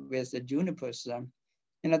mixed with the junipers.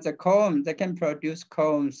 The comb, they can produce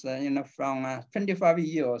combs, from 25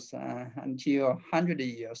 years until 100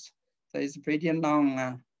 years. So it's pretty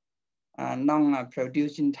long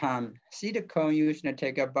producing time. Seed cone usually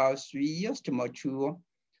take about 3 years to mature,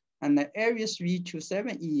 and every 3 to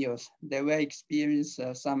 7 years, they will experience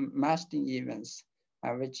some masting events,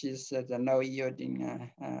 which is the no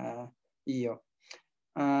yielding year.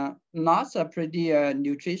 Nuts are pretty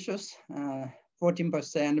nutritious,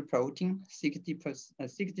 14% protein,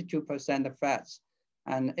 62% fats,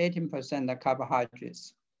 and 18%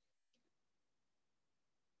 carbohydrates.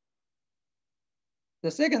 The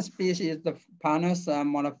second species is the Pinus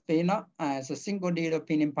monophena. It's a single needle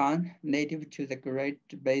pinyon pine native to the Great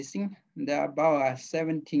Basin. There are about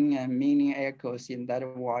 17 million acres in that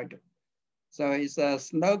world. So it's a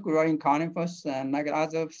slow-growing conifers, like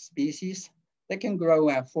other species. They can grow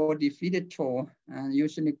 40 feet tall and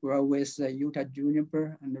usually grow with Utah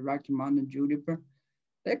juniper and the Rocky Mountain juniper.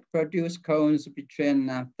 They produce cones between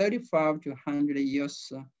 35 to 100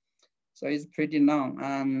 years. So it's pretty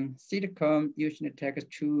long. Seed cone usually takes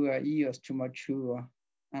 2 years to mature.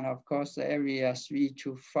 And of course, every 3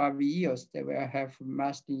 to 5 years, they will have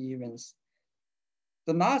masting events.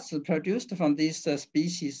 The nuts produced from these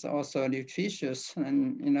species are also nutritious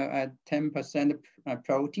and at 10%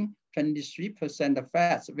 protein, 23%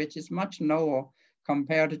 fats, which is much lower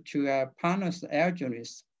compared to Pinus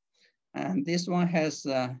alginis. And this one has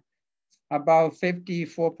about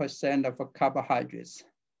 54% of carbohydrates.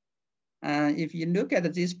 And if you look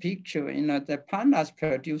at this picture, the pandas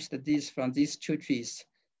produced this from these two trees,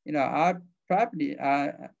 are probably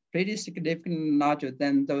pretty significantly larger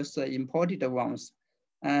than those imported ones.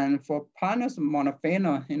 And for Pinus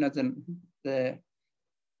monophena, the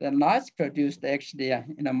nuts produced actually,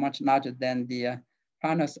 much larger than the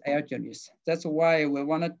Pinus alginis. That's why we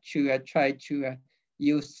wanted to try to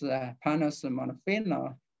use Pinus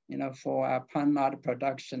monophena, for pine nut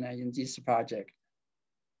production in this project.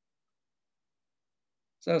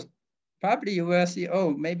 So probably you will see,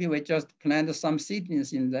 oh, maybe we just plant some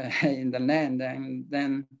seedlings in the land, and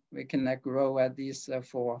then we can grow these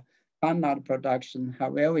for pine nut production.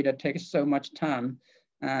 However, it takes so much time.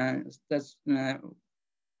 That's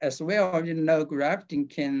as well, grafting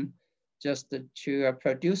can just to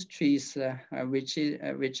produce trees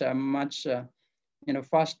which are much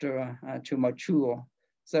faster to mature.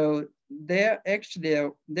 So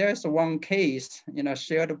there's one case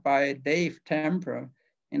shared by Dave Temper.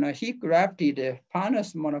 He grafted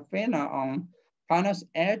Pinus monophena on Pinus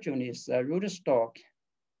alginis rootstock.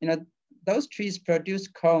 Those trees produce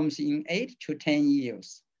cones in 8 to 10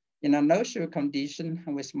 years. In a no-show condition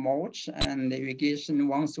with mulch and irrigation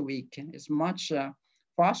once a week, is much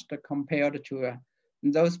faster compared to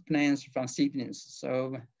those plants from seedlings.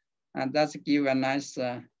 So that's give a nice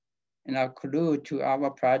clue to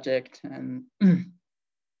our project. And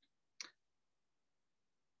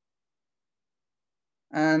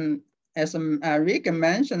and as Reagan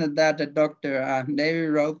mentioned that Dr. Larry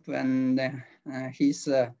Rope and his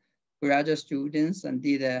graduate students and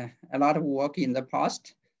did a lot of work in the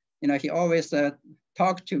past. He always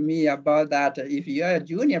talked to me about that. If you're a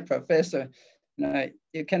junior professor,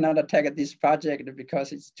 you cannot take this project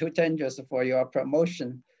because it's too dangerous for your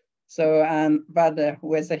promotion. So, but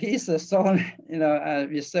with his own,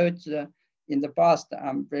 research in the past,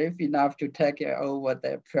 I'm brave enough to take over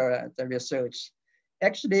the research.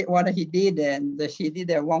 Actually, what he did, he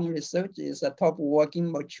did one research is a top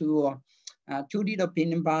working mature 2-needle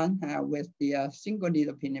pinyon pine with the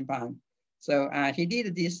single-needle pinyon pine. So he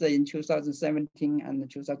did this in 2017 and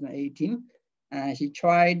 2018. He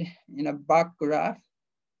tried bark graft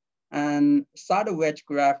and solid wedge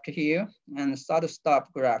graft here and solid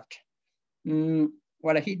stop graft.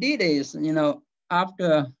 What he did is,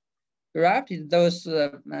 after grafted those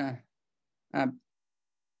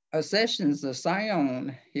accessions, the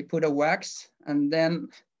scion, he put a wax, and then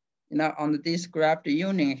on this graft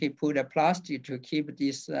unit, he put a plastic to keep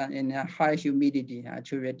this in a high humidity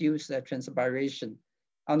to reduce transpiration.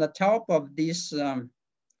 On the top of this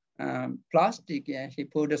plastic, he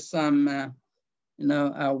put some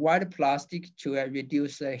white plastic to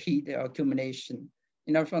reduce heat accumulation.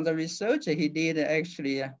 From the research he did,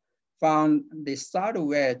 actually found the solid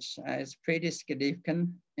wedge is pretty significant,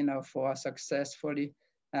 for successfully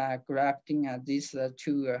grafting these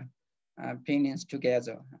two pinions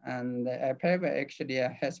together. And the paper actually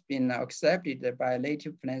has been accepted by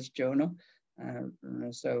Native Plants Journal.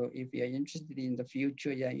 So if you're interested in the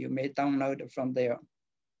future, you may download it from there.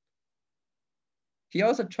 He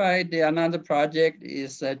also tried another project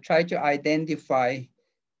is try to identify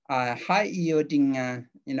high yielding,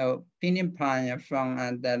 pinyon pine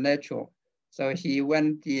from the natural. So he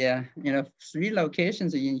went the 3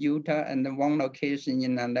 locations in Utah and 1 location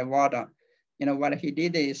in Nevada. What he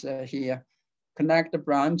did is he connect the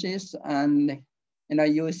branches and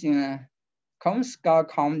using a cone skull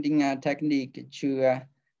counting technique to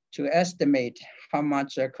estimate how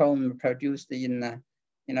much cone produced in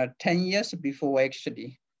 10 years before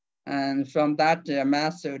actually. And from that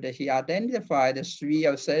method, he identified 3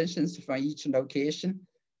 oscillations from each location.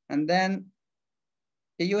 And then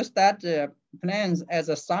he used that plants as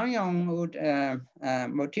a scion wood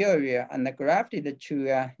material and grafted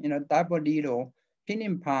to double needle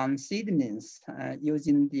pinyon palm seedlings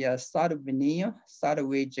using the solid veneer, solid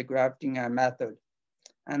wedge grafting method.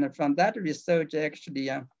 And from that research, actually,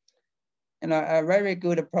 a very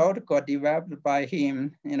good protocol developed by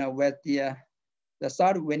him, with the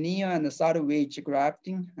solid veneer and the solid wedge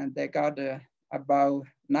grafting, and they got about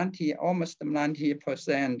almost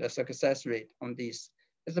 90% success rate on this.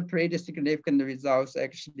 It's a pretty significant results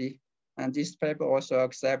actually, and this paper also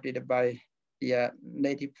accepted by the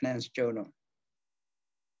Native Plants Journal.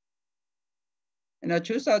 In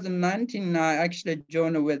 2019, I actually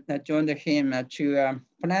joined him to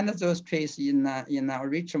plant those trees in a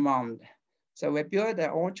rich mound. So we built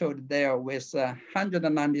an orchard there with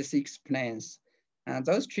 196 plants. And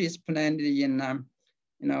those trees planted in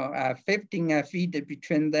 15 feet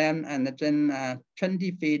between them, and then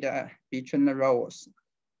 20 feet between the rows.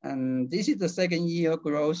 And this is the second year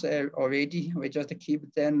growth already. We just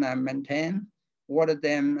keep them maintained, water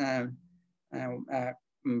them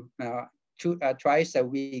twice a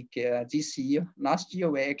week this year. Last year,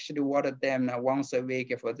 we actually watered them once a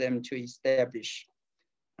week for them to establish.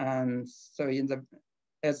 And so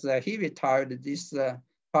as he retired this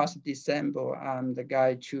past December, I'm the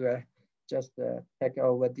guy to just take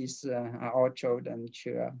over this orchard and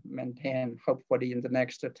to maintain. Hopefully in the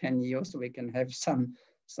next 10 years, we can have some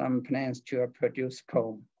plants to produce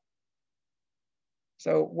comb.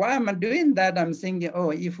 So while I'm doing that, I'm thinking, oh,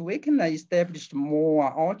 if we can establish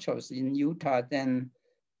more orchards in Utah, then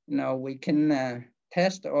we can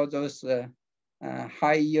test all those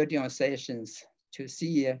high yielding sessions to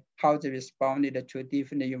see how they responded to a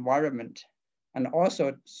different environment and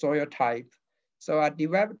also soil type. So I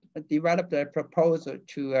developed a proposal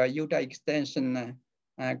to Utah Extension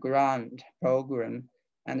grant program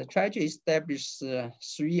and tried to establish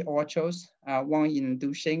 3 orchards, one in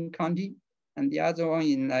Duchesne County, and the other one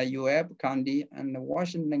in Youping County and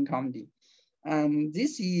Washington County. And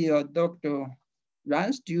this year, Dr.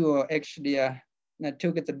 Ryan Stewart actually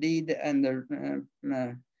took the lead and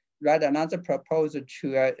write another proposal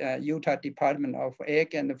to Utah Department of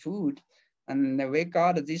Ag and Food. And we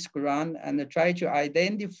got this grant and tried to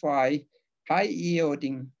identify high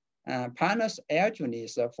yielding Pinus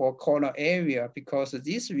alginies for corner area, because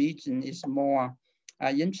this region is more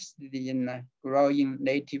interested in growing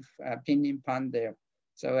native pinyon palm there.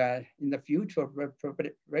 So in the future,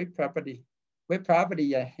 we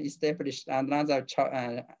probably established another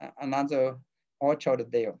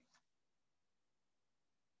orchard there.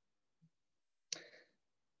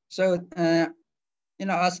 So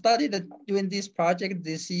I started doing this project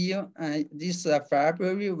this year. This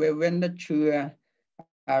February, we went to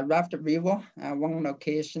Raft River, one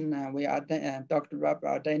location. Dr. Rapp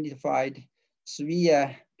identified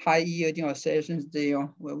 3 high yielding sessions there.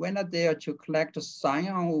 We went there to collect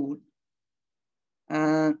scion wood.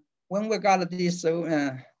 When we got these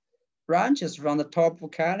branches from the top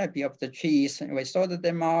canopy of the trees, we sorted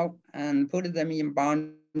them out and put them in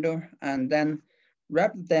bundle, and then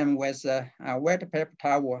wrapped them with a wet paper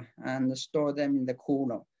towel and store them in the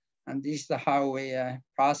cooler. And this is how we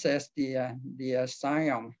process the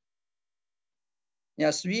scion.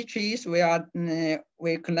 Yeah, 3 trees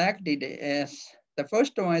we connected. As the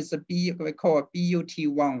first one is we call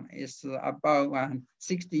BUT1. It's about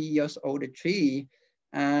 60 years old tree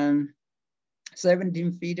and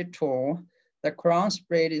 17 feet tall. The crown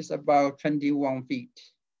spread is about 21 feet.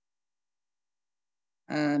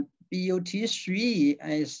 And BUT3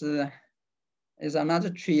 is another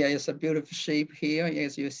tree. It's a beautiful shape here,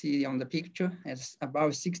 as you see on the picture. It's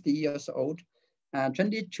about 60 years old,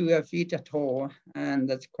 22 feet tall, and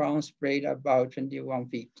the crown spread about 21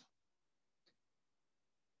 feet.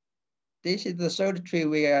 This is the third tree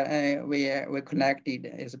we connected.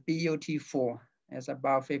 It's BUT4. It's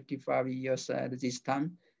about 55 years at this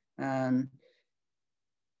time, and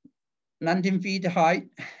 19 feet high,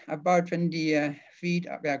 about 20 feet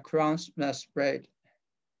crown spread.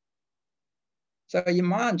 So in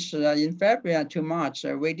March, in February to March,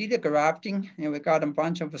 we did a grafting, and we got a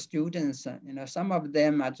bunch of students. Some of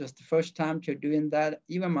them are just the first time to doing that.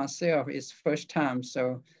 Even myself is first time.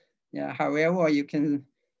 So, yeah. However, you can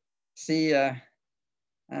see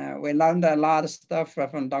we learned a lot of stuff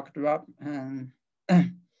from Dr. Rob. And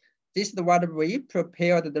this is what we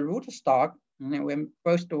prepared the rootstock. We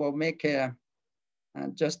first of all make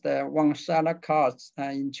just 1 salad cut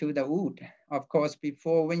into the wood. Of course,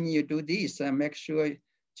 before when you do this, make sure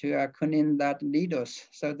to clean that needles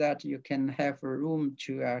so that you can have room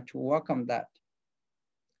to work on that.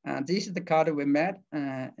 This is the cut we made.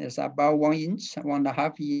 It's about 1 inch,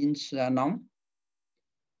 1.5 inch long.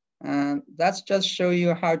 That's just show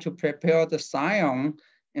you how to prepare the scion.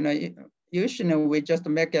 You know, usually we just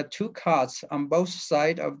make 2 cuts on both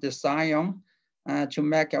sides of the scion to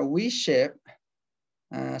make a V shape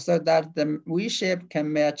so that the V shape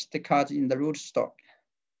can match the cut in the rootstock.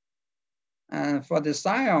 And for the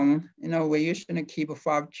scion, you know, we usually keep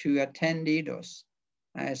 5 to 10 needles.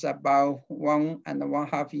 It's about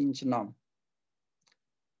 1.5 inch long.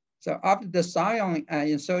 So after the scion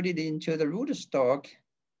inserted into the rootstock,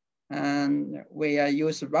 and we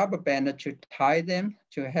use rubber band to tie them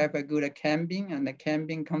to have a good camping and the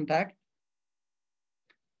camping contact.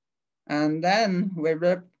 And then we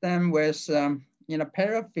wrap them with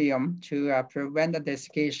parafilm to prevent the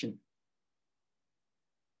desiccation.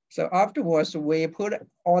 So afterwards, we put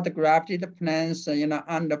all the grafted plants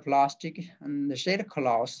under plastic and the shade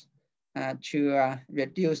cloth to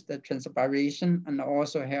reduce the transpiration and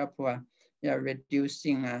also help reduce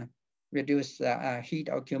heat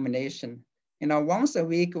accumulation. Once a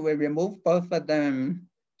week, we remove both of them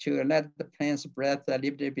to let the plants breathe a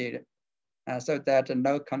little bit so that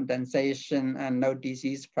no condensation and no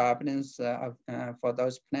disease problems for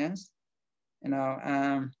those plants.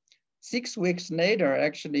 6 weeks later,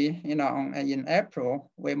 actually, in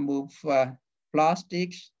April, we move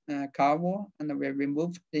plastic cover and we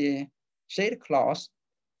remove the shade cloth.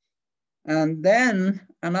 And then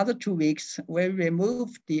another 2 weeks, we remove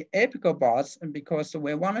the apical buds because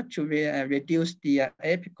we wanted to reduce the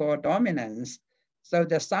apical dominance, so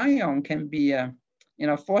the scion can be,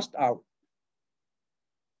 forced out.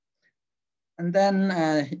 And then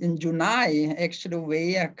in July, actually,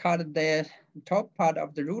 we cut the top part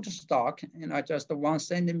of the rootstock, just 1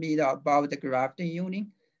 centimeter above the grafting unit.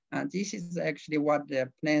 And this is actually what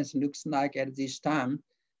the plants looks like at this time.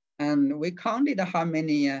 And we counted how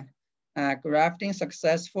many grafting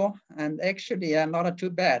successful, and actually not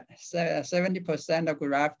too bad. 70% of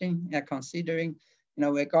grafting, considering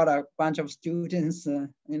we got a bunch of students,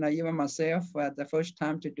 even myself, the first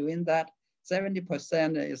time to doing that.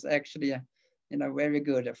 70% is actually very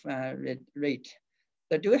good rate.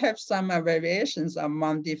 They do have some variations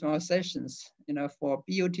among different sessions. For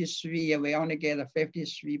BUT3, we only get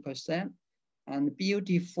 53%, and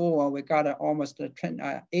BUT4, we got almost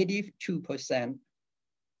 82%.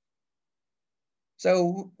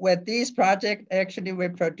 So with this project, actually, we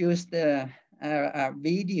produced a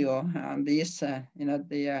video on this.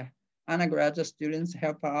 The undergraduate students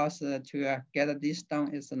help us to get this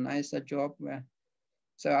done. It's a nice job.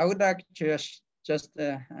 So I would like to just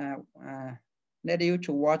let you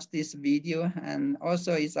to watch this video, and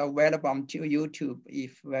also it's available on YouTube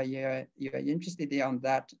if you're interested in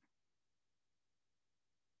that.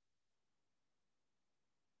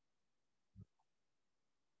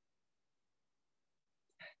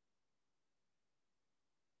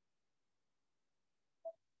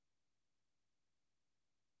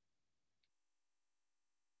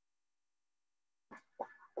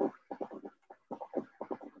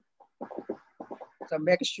 So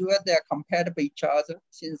make sure they're compatible with each other,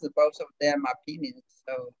 since both of them are pinions.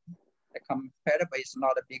 So the compatible is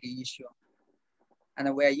not a big issue.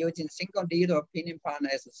 And we're using single needle pinion plant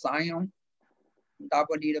as a scion,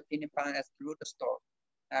 double needle pinion plant as rootstock.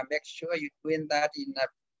 Make sure you're doing that in a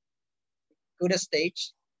good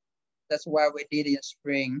stage. That's why we did in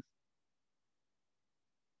spring.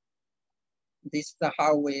 This is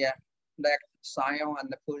how we collect scion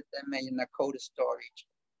and put them in a cold storage.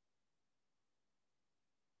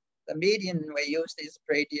 The medium we use is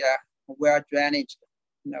pretty well drainaged,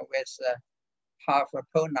 with half a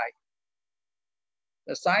perlite.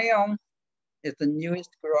 The scion is the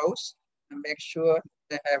newest growth, and make sure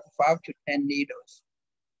they have 5 to 10 needles.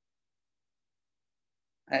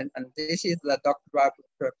 And this is the doctor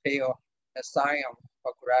prepare a scion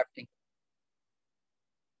for grafting.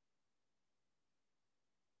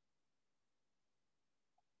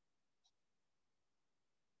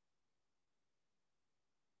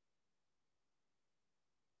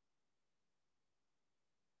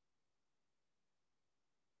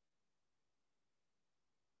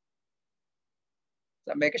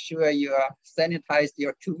 So make sure you sanitize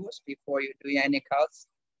your tools before you do any cuts.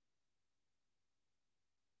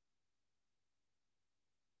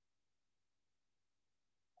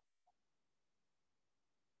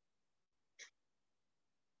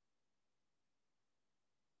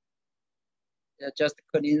 Just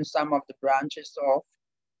clean some of the branches off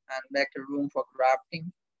and make room for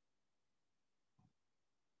grafting.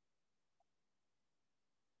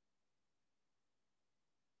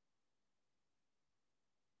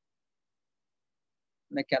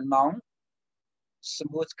 make a long,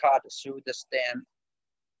 smooth cut through the stem.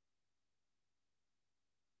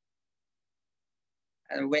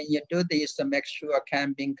 And when you do this, make sure it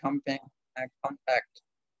can be in contact.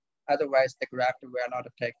 Otherwise, the graft will not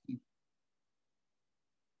take in.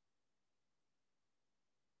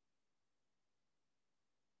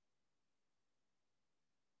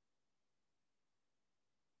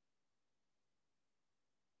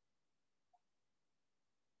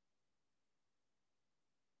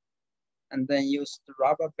 And then use the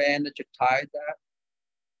rubber band to tie that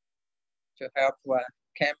to help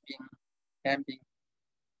camping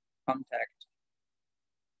contact.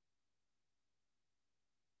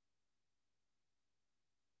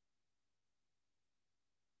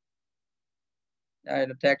 It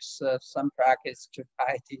takes some practice to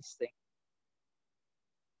tie these things.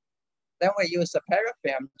 Then we use a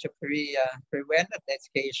parafilm to prevent the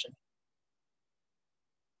desiccation.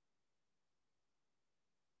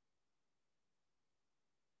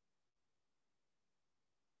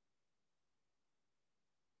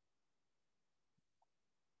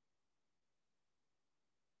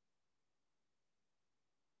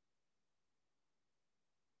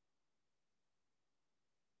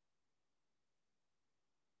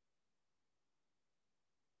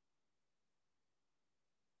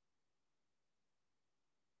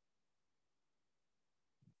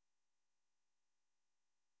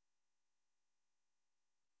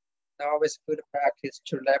 Always good practice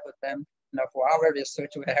to level them. For our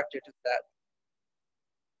research, we have to do that.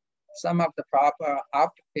 Some of the proper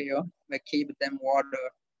aftercare, we keep them water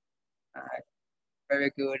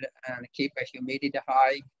very good and keep the humidity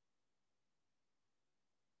high.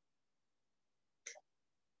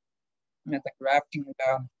 And the grafting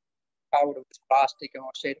covered with plastic or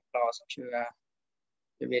shade cloth to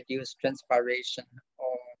reduce transpiration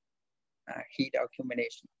or heat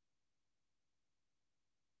accumulation.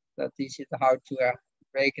 So this is how to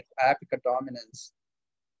break apical dominance.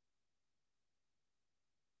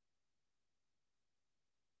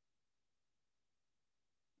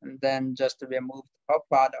 And then just remove the top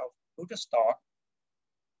part of root stock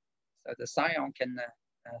so the scion can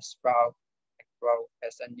sprout and grow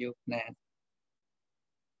as a new plant.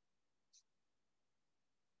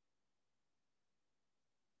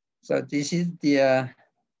 So this is the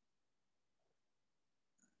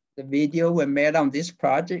video we made on this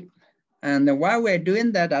project. And while we're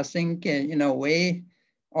doing that, I think, we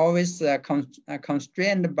always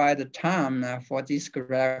constrained by the time for this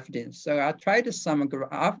grafting. So I tried some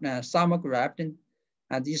summer grafting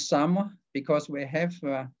this summer because we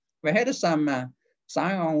had some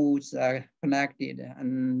scion woods connected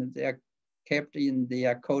and they're kept in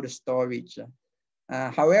the cold storage.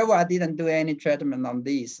 However, I didn't do any treatment on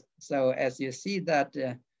these. So as you see that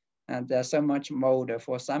there's so much mold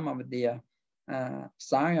for some of the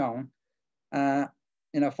scion.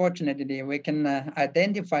 Fortunately, we can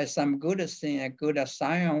identify some good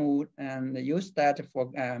scion wood and use that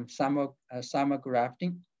for summer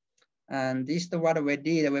grafting. And this is what we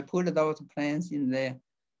did. We put those plants in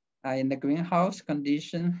the greenhouse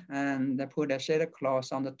condition and put a shade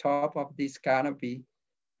cloth on the top of this canopy.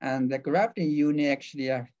 And the grafting unit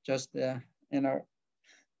actually just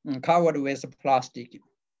covered with plastic.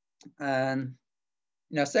 And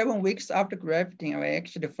 7 weeks after grafting, we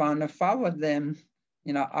actually found 5 of them,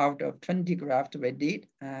 out of 20 grafts we did.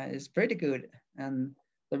 It's pretty good. And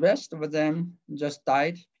the rest of them just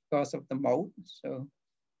died because of the mold. So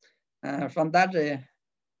from that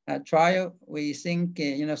trial, we think,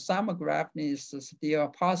 summer grafting is still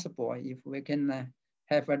possible if we can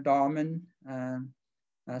have a dormant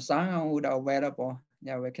scion wood available.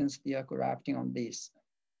 Yeah, we can still grafting on this.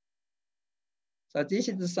 So this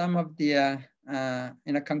is some of the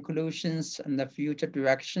conclusions and the future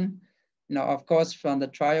direction. Of course, from the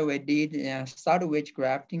trial we did, solid wedge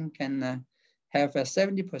grafting can have a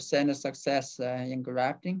 70% success in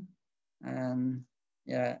grafting. And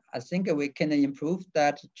I think we can improve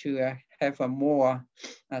that to have a more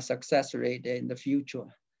success rate in the future.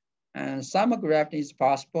 And summer grafting is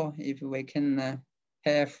possible if we can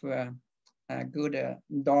have a good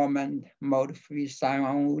dormant mold-free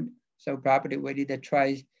scion wood. So probably we need to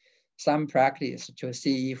try some practice to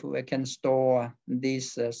see if we can store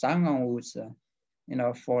these scion woods,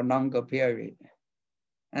 for longer period.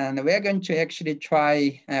 And we're going to actually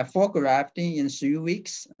try for grafting in 3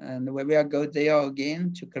 weeks. And we will go there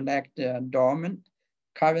again to collect dormant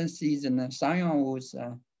current season scion woods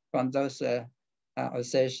from those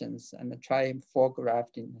sessions and try for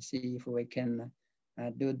grafting, see if we can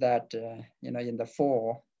do that, in the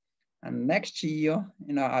fall. And next year,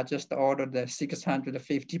 I just ordered the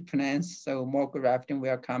 650 plants, so more grafting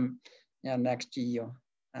will come next year.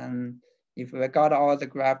 And if we got all the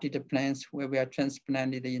grafted plants, we will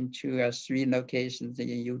transplant it into 3 locations in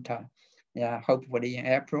Utah. Yeah, hopefully in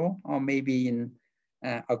April or maybe in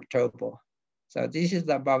October. So this is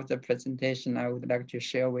about the presentation I would like to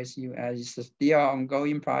share with you, as it's still an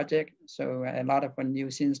ongoing project. So a lot of new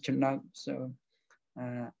things to know. So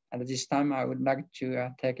at this time, I would like to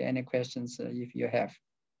take any questions if you have.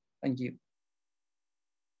 Thank you.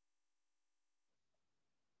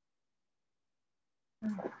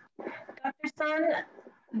 Dr. Sun,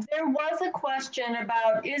 there was a question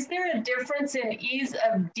about, is there a difference in ease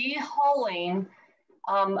of dehulling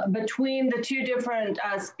between the 2 different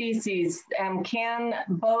species? Can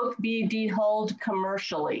both be dehulled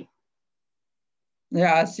commercially?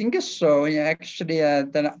 Yeah, I think so. Yeah, actually,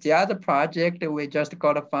 the other project, we just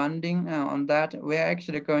got a funding on that. We're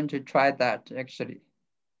actually going to try that, actually.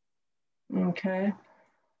 Okay.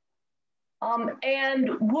 And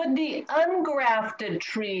would the ungrafted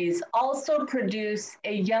trees also produce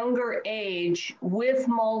a younger age with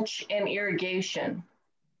mulch and irrigation?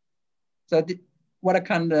 So what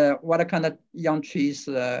kind of young trees,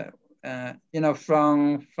 you know,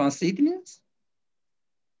 from seedlings?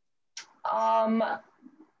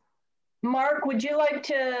 Mark, would you like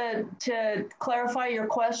to clarify your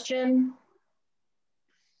question?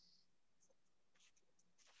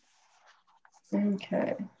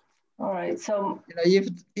 Okay. All right. So you know,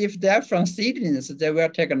 if they're from seedlings, they will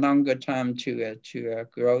take a longer time to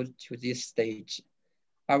grow to this stage.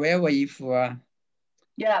 However, if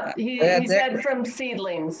yeah, he said from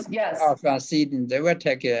seedlings. Yes. Oh, from seedlings, they will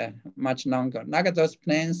take much longer. Like those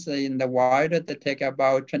plants in the wild, they take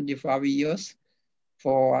about 25 years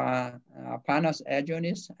for Pinus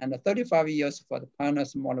aegialis and 35 years for the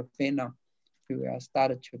Pinus monophena to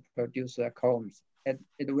start to produce combs.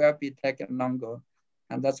 It will be taken longer,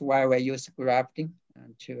 and that's why we use grafting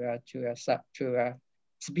to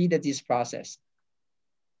speed this process.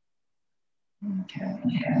 Okay.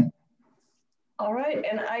 All right,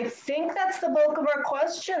 and I think that's the bulk of our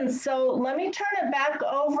questions. So let me turn it back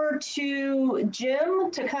over to Jim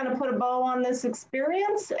to kind of put a bow on this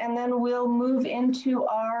experience, and then we'll move into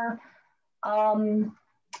our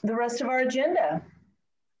the rest of our agenda.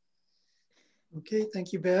 Okay,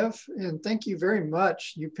 thank you, Bev. And thank you very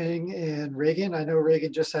much, Youping and Reagan. I know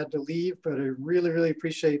Reagan just had to leave, but I really, really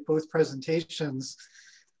appreciate both presentations.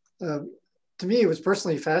 To me, it was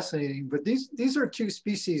personally fascinating, but these are 2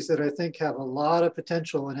 species that I think have a lot of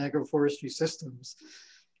potential in agroforestry systems.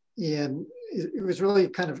 And it was really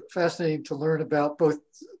kind of fascinating to learn about both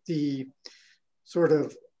the sort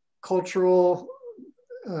of cultural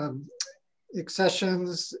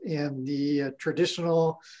accessions and the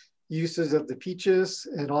traditional uses of the peaches,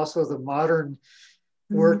 and also the modern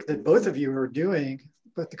work that both of you are doing,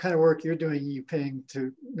 but the kind of work you're doing, Youping,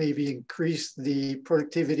 to maybe increase the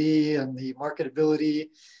productivity and the marketability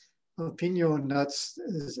of Pinyon nuts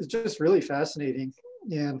is just really fascinating.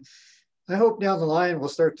 And I hope down the line we'll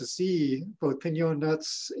start to see both Pinyon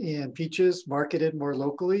nuts and peaches marketed more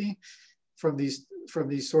locally from these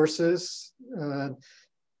sources,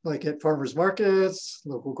 like at farmers markets,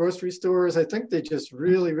 local grocery stores. I think they just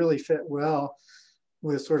really, really fit well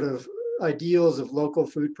with sort of ideals of local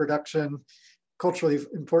food production, culturally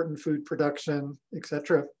important food production,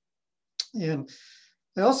 etc. And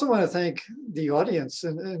I also want to thank the audience.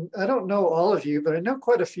 And I don't know all of you, but I know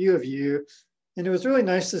quite a few of you. And it was really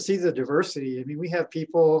nice to see the diversity. I mean, we have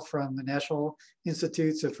people from the National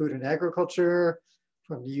Institutes of Food and Agriculture,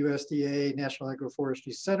 from the USDA National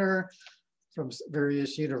Agroforestry Center, from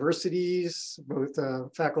various universities, both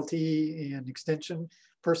faculty and extension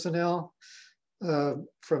personnel.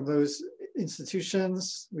 From those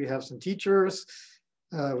institutions, we have some teachers.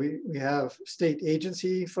 We have state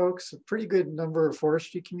agency folks, a pretty good number of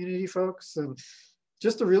forestry community folks, and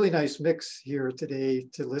just a really nice mix here today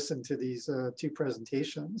to listen to these 2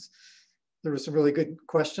 presentations. There were some really good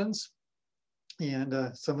questions, and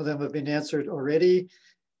some of them have been answered already.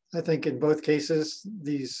 I think in both cases,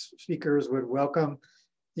 these speakers would welcome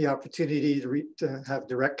the opportunity to have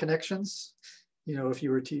direct connections, you know, if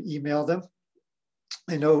you were to email them.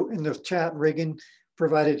 I know in the chat, Reagan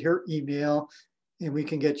provided her email, and we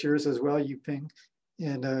can get yours as well, Youping,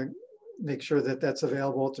 and make sure that that's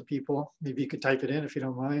available to people. Maybe you could type it in if you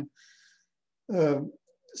don't mind.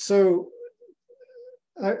 So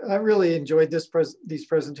I really enjoyed these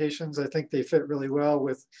presentations. I think they fit really well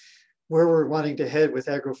with where we're wanting to head with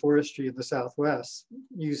agroforestry in the Southwest,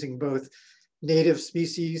 using both native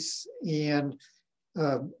species and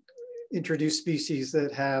introduced species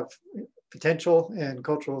that have potential and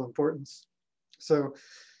cultural importance. So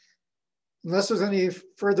unless there's any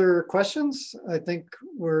further questions, I think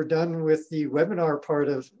we're done with the webinar part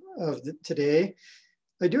of today.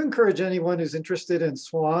 I do encourage anyone who's interested in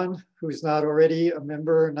SWAAN, who's not already a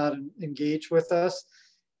member, not engaged with us,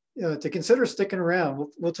 to consider sticking around.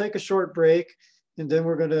 We'll take a short break, and then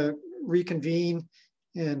we're going to reconvene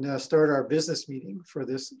and start our business meeting for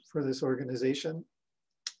this organization.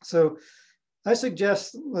 So I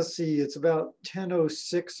suggest, let's see, it's about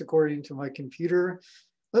 10:06 according to my computer.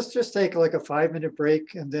 Let's just take like a 5-minute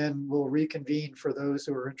break, and then we'll reconvene for those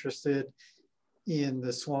who are interested in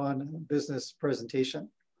the SWAAN business presentation.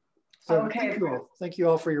 So okay. Thank you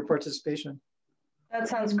all for your participation. That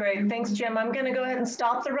sounds great. Thanks, Jim. I'm going to go ahead and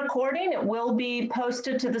stop the recording. It will be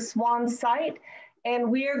posted to the SWAAN site, and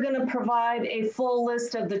we are going to provide a full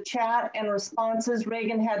list of the chat and responses.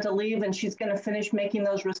 Reagan had to leave, and she's going to finish making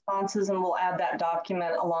those responses, and we'll add that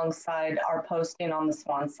document alongside our posting on the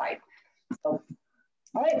SWAAN site. So,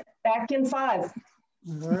 all right, back in 5.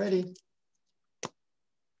 All righty.